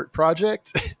a art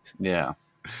project? Yeah.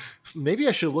 Maybe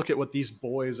I should look at what these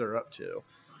boys are up to.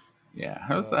 Yeah.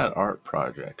 How's that art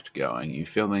project going? You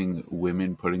filming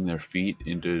women putting their feet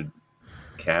into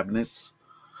cabinets?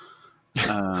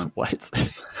 What?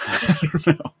 I don't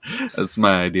know. That's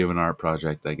my idea of an art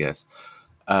project, I guess.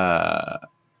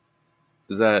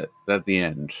 Is that the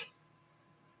end?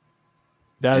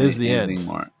 That is the Anything end.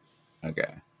 More?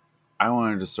 Okay. I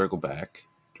wanted to circle back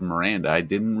to Miranda. I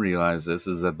didn't realize this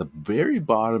is at the very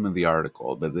bottom of the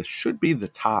article, but this should be the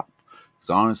top. Because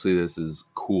honestly, this is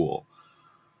cool.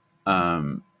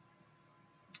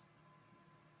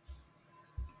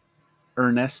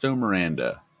 Ernesto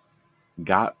Miranda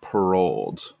got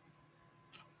paroled,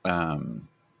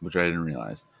 which I didn't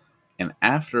realize. And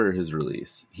after his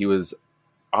release, he was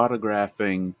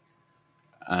autographing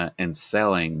and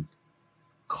selling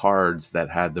cards that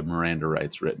had the Miranda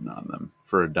rights written on them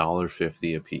for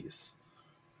 $1.50 a piece,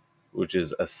 which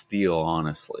is a steal,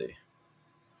 honestly.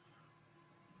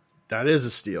 That is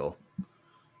a steal.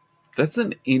 That's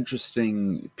an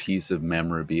interesting piece of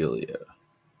memorabilia.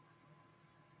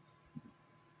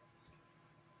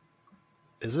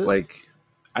 Is it? Like,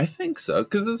 I think so,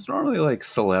 because it's normally like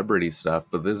celebrity stuff,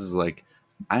 but this is like,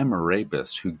 I'm a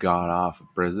rapist who got off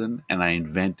of prison and I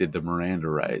invented the Miranda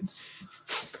rights.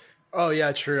 Oh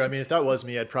yeah, true. I mean, if that was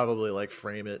me, I'd probably like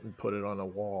frame it and put it on a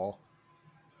wall.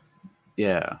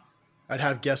 Yeah. I'd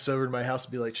have guests over to my house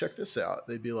and be like, check this out.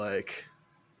 They'd be like,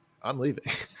 I'm leaving.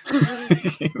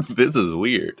 This is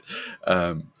weird.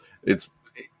 It's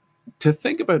to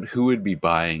think about who would be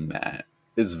buying that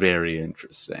is very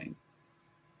interesting.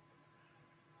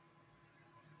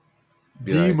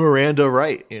 The Miranda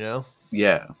right, you know?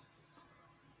 Yeah.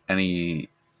 And he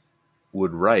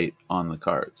would write on the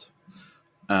cards.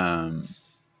 And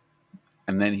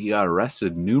then he got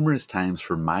arrested numerous times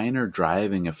for minor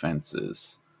driving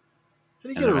offenses. How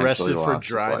do you get arrested for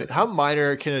driving? How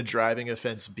minor can a driving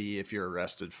offense be if you're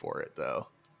arrested for it, though?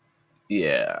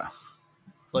 Yeah.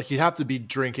 Like, you'd have to be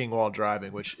drinking while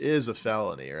driving, which is a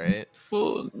felony, right?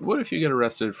 Well, what if you get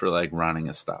arrested for, like, running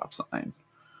a stop sign?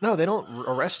 No, they don't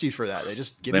arrest you for that. They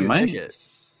just give you a ticket.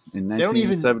 In 1972? They don't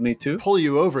even pull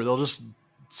you over. They'll just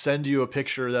send you a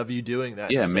picture of you doing that.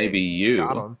 Yeah, maybe you.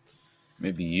 Got 'em.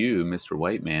 Maybe you, Mr.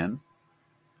 White Man.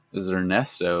 This is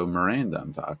Ernesto Miranda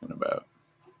I'm talking about.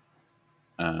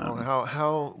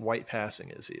 How white passing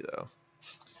is he, though?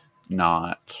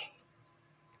 Not.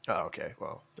 Oh, okay.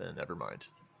 Well, then never mind.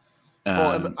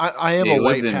 Well, I am a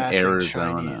white passing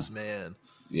Chinese man.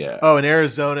 Yeah. Oh, in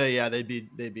Arizona, yeah, they'd be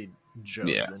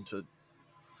jonesing to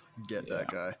get that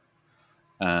guy.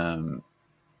 And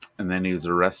then he was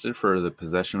arrested for the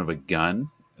possession of a gun.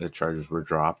 The charges were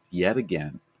dropped yet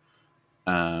again.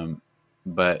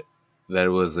 But that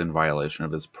was in violation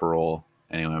of his parole,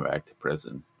 and he went back to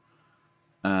prison.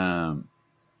 And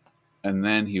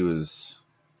then he was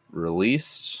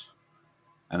released,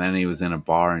 and then he was in a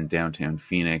bar in downtown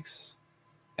Phoenix,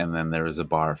 and then there was a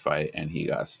bar fight, and he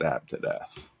got stabbed to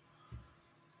death.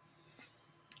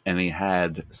 And he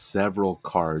had several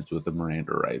cards with the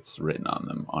Miranda rights written on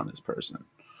them on his person.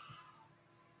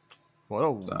 What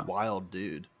a wild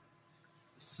dude.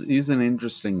 He's an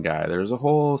interesting guy. There's a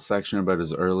whole section about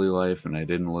his early life, and I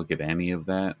didn't look at any of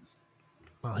that.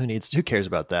 Well, who cares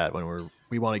about that when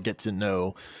we want to get to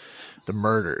know the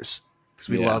murders, because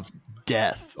we love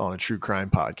death on a true crime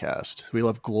podcast. We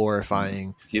love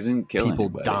glorifying He didn't kill people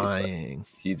anybody, dying.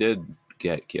 He did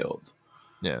get killed.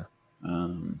 Yeah.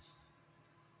 Well,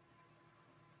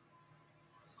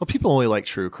 people only like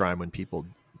true crime when people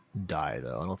die,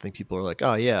 though. I don't think people are like,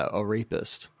 oh yeah, a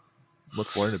rapist.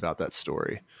 Let's learn about that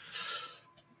story.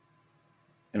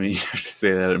 I mean, you have to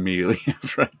say that immediately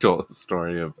after I told the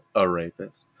story of a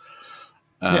rapist.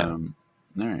 All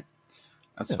right.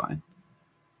 That's fine.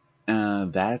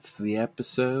 That's the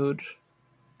episode.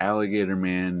 Alligator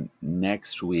Man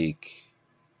next week.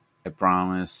 I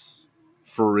promise.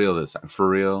 For real this time. For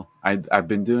real. I've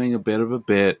been doing a bit of a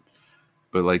bit,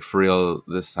 but like for real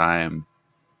this time,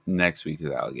 next week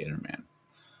is Alligator Man.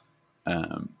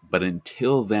 But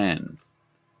until then,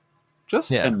 just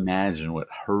imagine what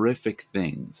horrific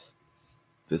things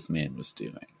this man was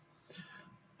doing.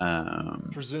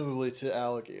 Presumably to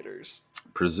alligators.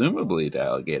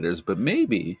 But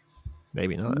maybe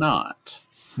not.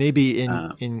 Maybe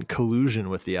in collusion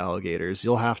with the alligators.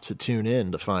 You'll have to tune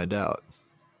in to find out.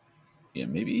 Yeah,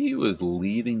 maybe he was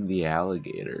leading the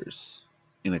alligators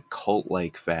in a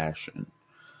cult-like fashion.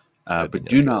 But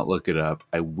do not look it up.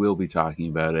 I will be talking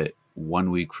about it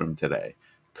 1 week from today.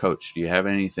 Coach, do you have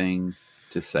anything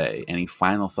to say? Any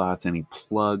final thoughts? Any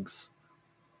plugs?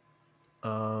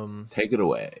 Take it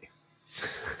away.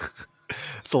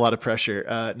 It's a lot of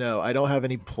pressure. No, I don't have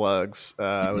any plugs.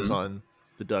 I was on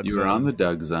the Doug Zone. You were on the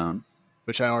Doug Zone.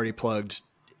 Which I already plugged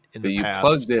in the past. But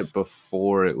you plugged it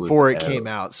before it was Before it came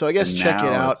out. So I guess check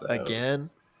it out again.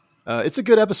 It's a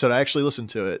good episode. I actually listened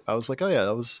to it. I was like, oh yeah,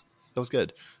 that was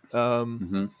good.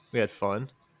 We had fun.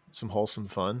 Some wholesome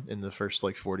fun in the first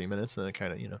like 40 minutes, and then it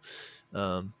kind of,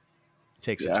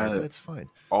 takes a turn, but it's fine.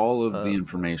 All of the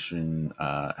information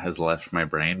has left my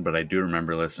brain, but I do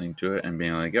remember listening to it and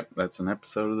being like, yep, that's an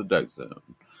episode of the Doug Zone.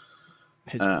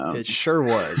 It sure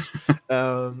was.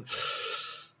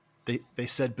 They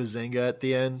said Bazinga at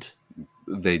the end.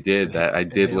 They did that. I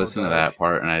did listen to that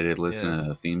part, and I did listen to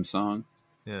the theme song.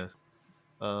 Yeah.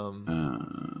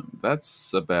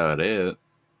 That's about it.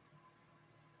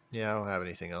 Yeah, I don't have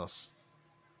anything else.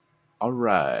 All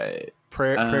right.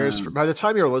 Prayers for, by the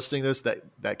time you're listening to this,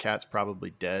 that cat's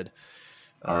probably dead.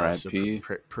 R.I.P.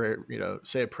 So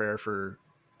say a prayer for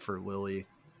Lily.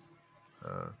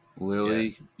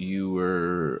 Lily, you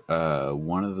were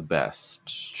one of the best.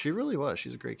 She really was.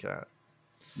 She's a great cat.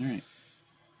 All right.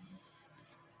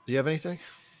 Do you have anything?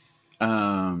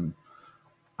 I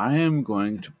am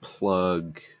going to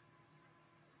plug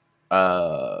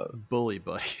Bully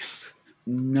Buddies.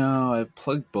 No, I've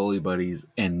plugged Bully Buddies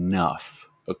enough.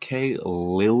 Okay,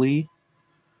 Lily,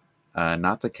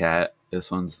 not the cat.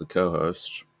 This one's the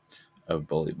co-host of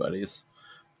Bully Buddies,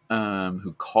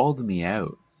 who called me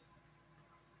out.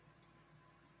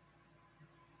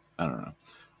 I don't know.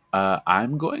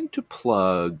 I'm going to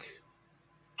plug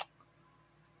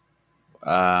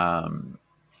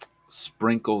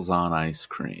Sprinkles on Ice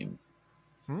Cream.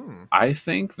 I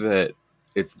think that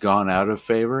it's gone out of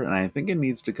favor, and I think it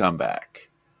needs to come back.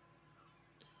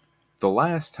 The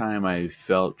last time I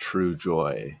felt true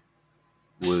joy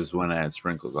was when I had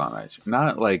Sprinkles on Ice Cream.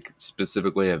 Not like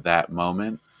specifically at that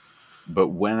moment, but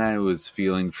when I was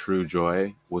feeling true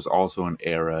joy was also an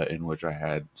era in which I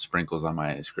had Sprinkles on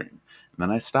my ice cream. And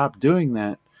then I stopped doing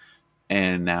that,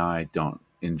 and now I don't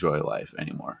enjoy life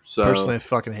anymore. So personally, I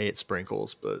fucking hate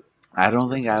Sprinkles, but I don't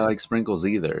think I like Sprinkles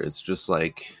either. It's just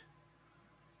like,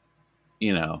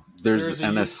 there's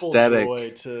an aesthetic.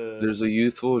 There's a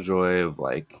youthful joy of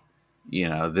like,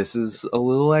 this is a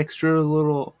little extra, a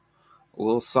little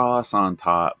sauce on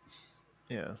top.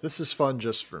 Yeah, this is fun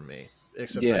just for me.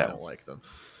 Except I don't like them.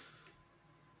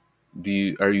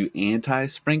 Are you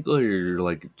anti-sprinkle or you're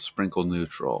like sprinkle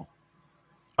neutral?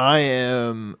 I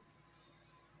am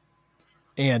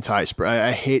anti-sprinkle.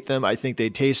 I hate them. I think they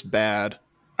taste bad.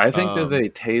 I think that they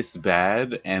taste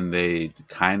bad and they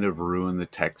kind of ruin the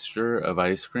texture of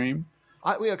ice cream.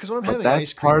 Because when I'm having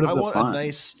ice cream, I want a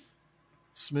nice,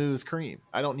 smooth cream.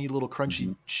 I don't need little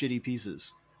crunchy, shitty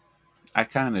pieces. I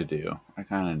kind of do. I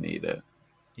kind of need it.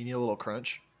 You need a little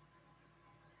crunch?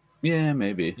 Yeah,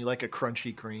 maybe. You like a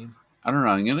crunchy cream? I don't know.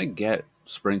 I'm going to get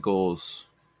Sprinkles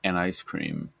and ice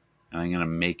cream, and I'm going to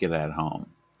make it at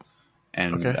home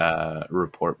and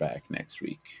report back next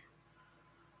week.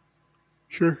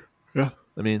 Sure. Yeah.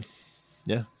 I mean,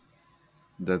 yeah.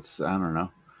 I don't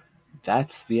know.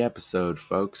 That's the episode,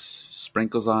 folks.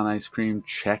 Sprinkles on ice cream.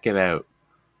 Check it out.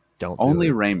 Don't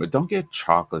Only rainbow. Don't get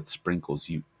chocolate sprinkles,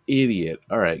 you idiot.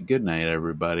 All right, good night,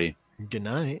 everybody. Good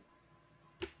night.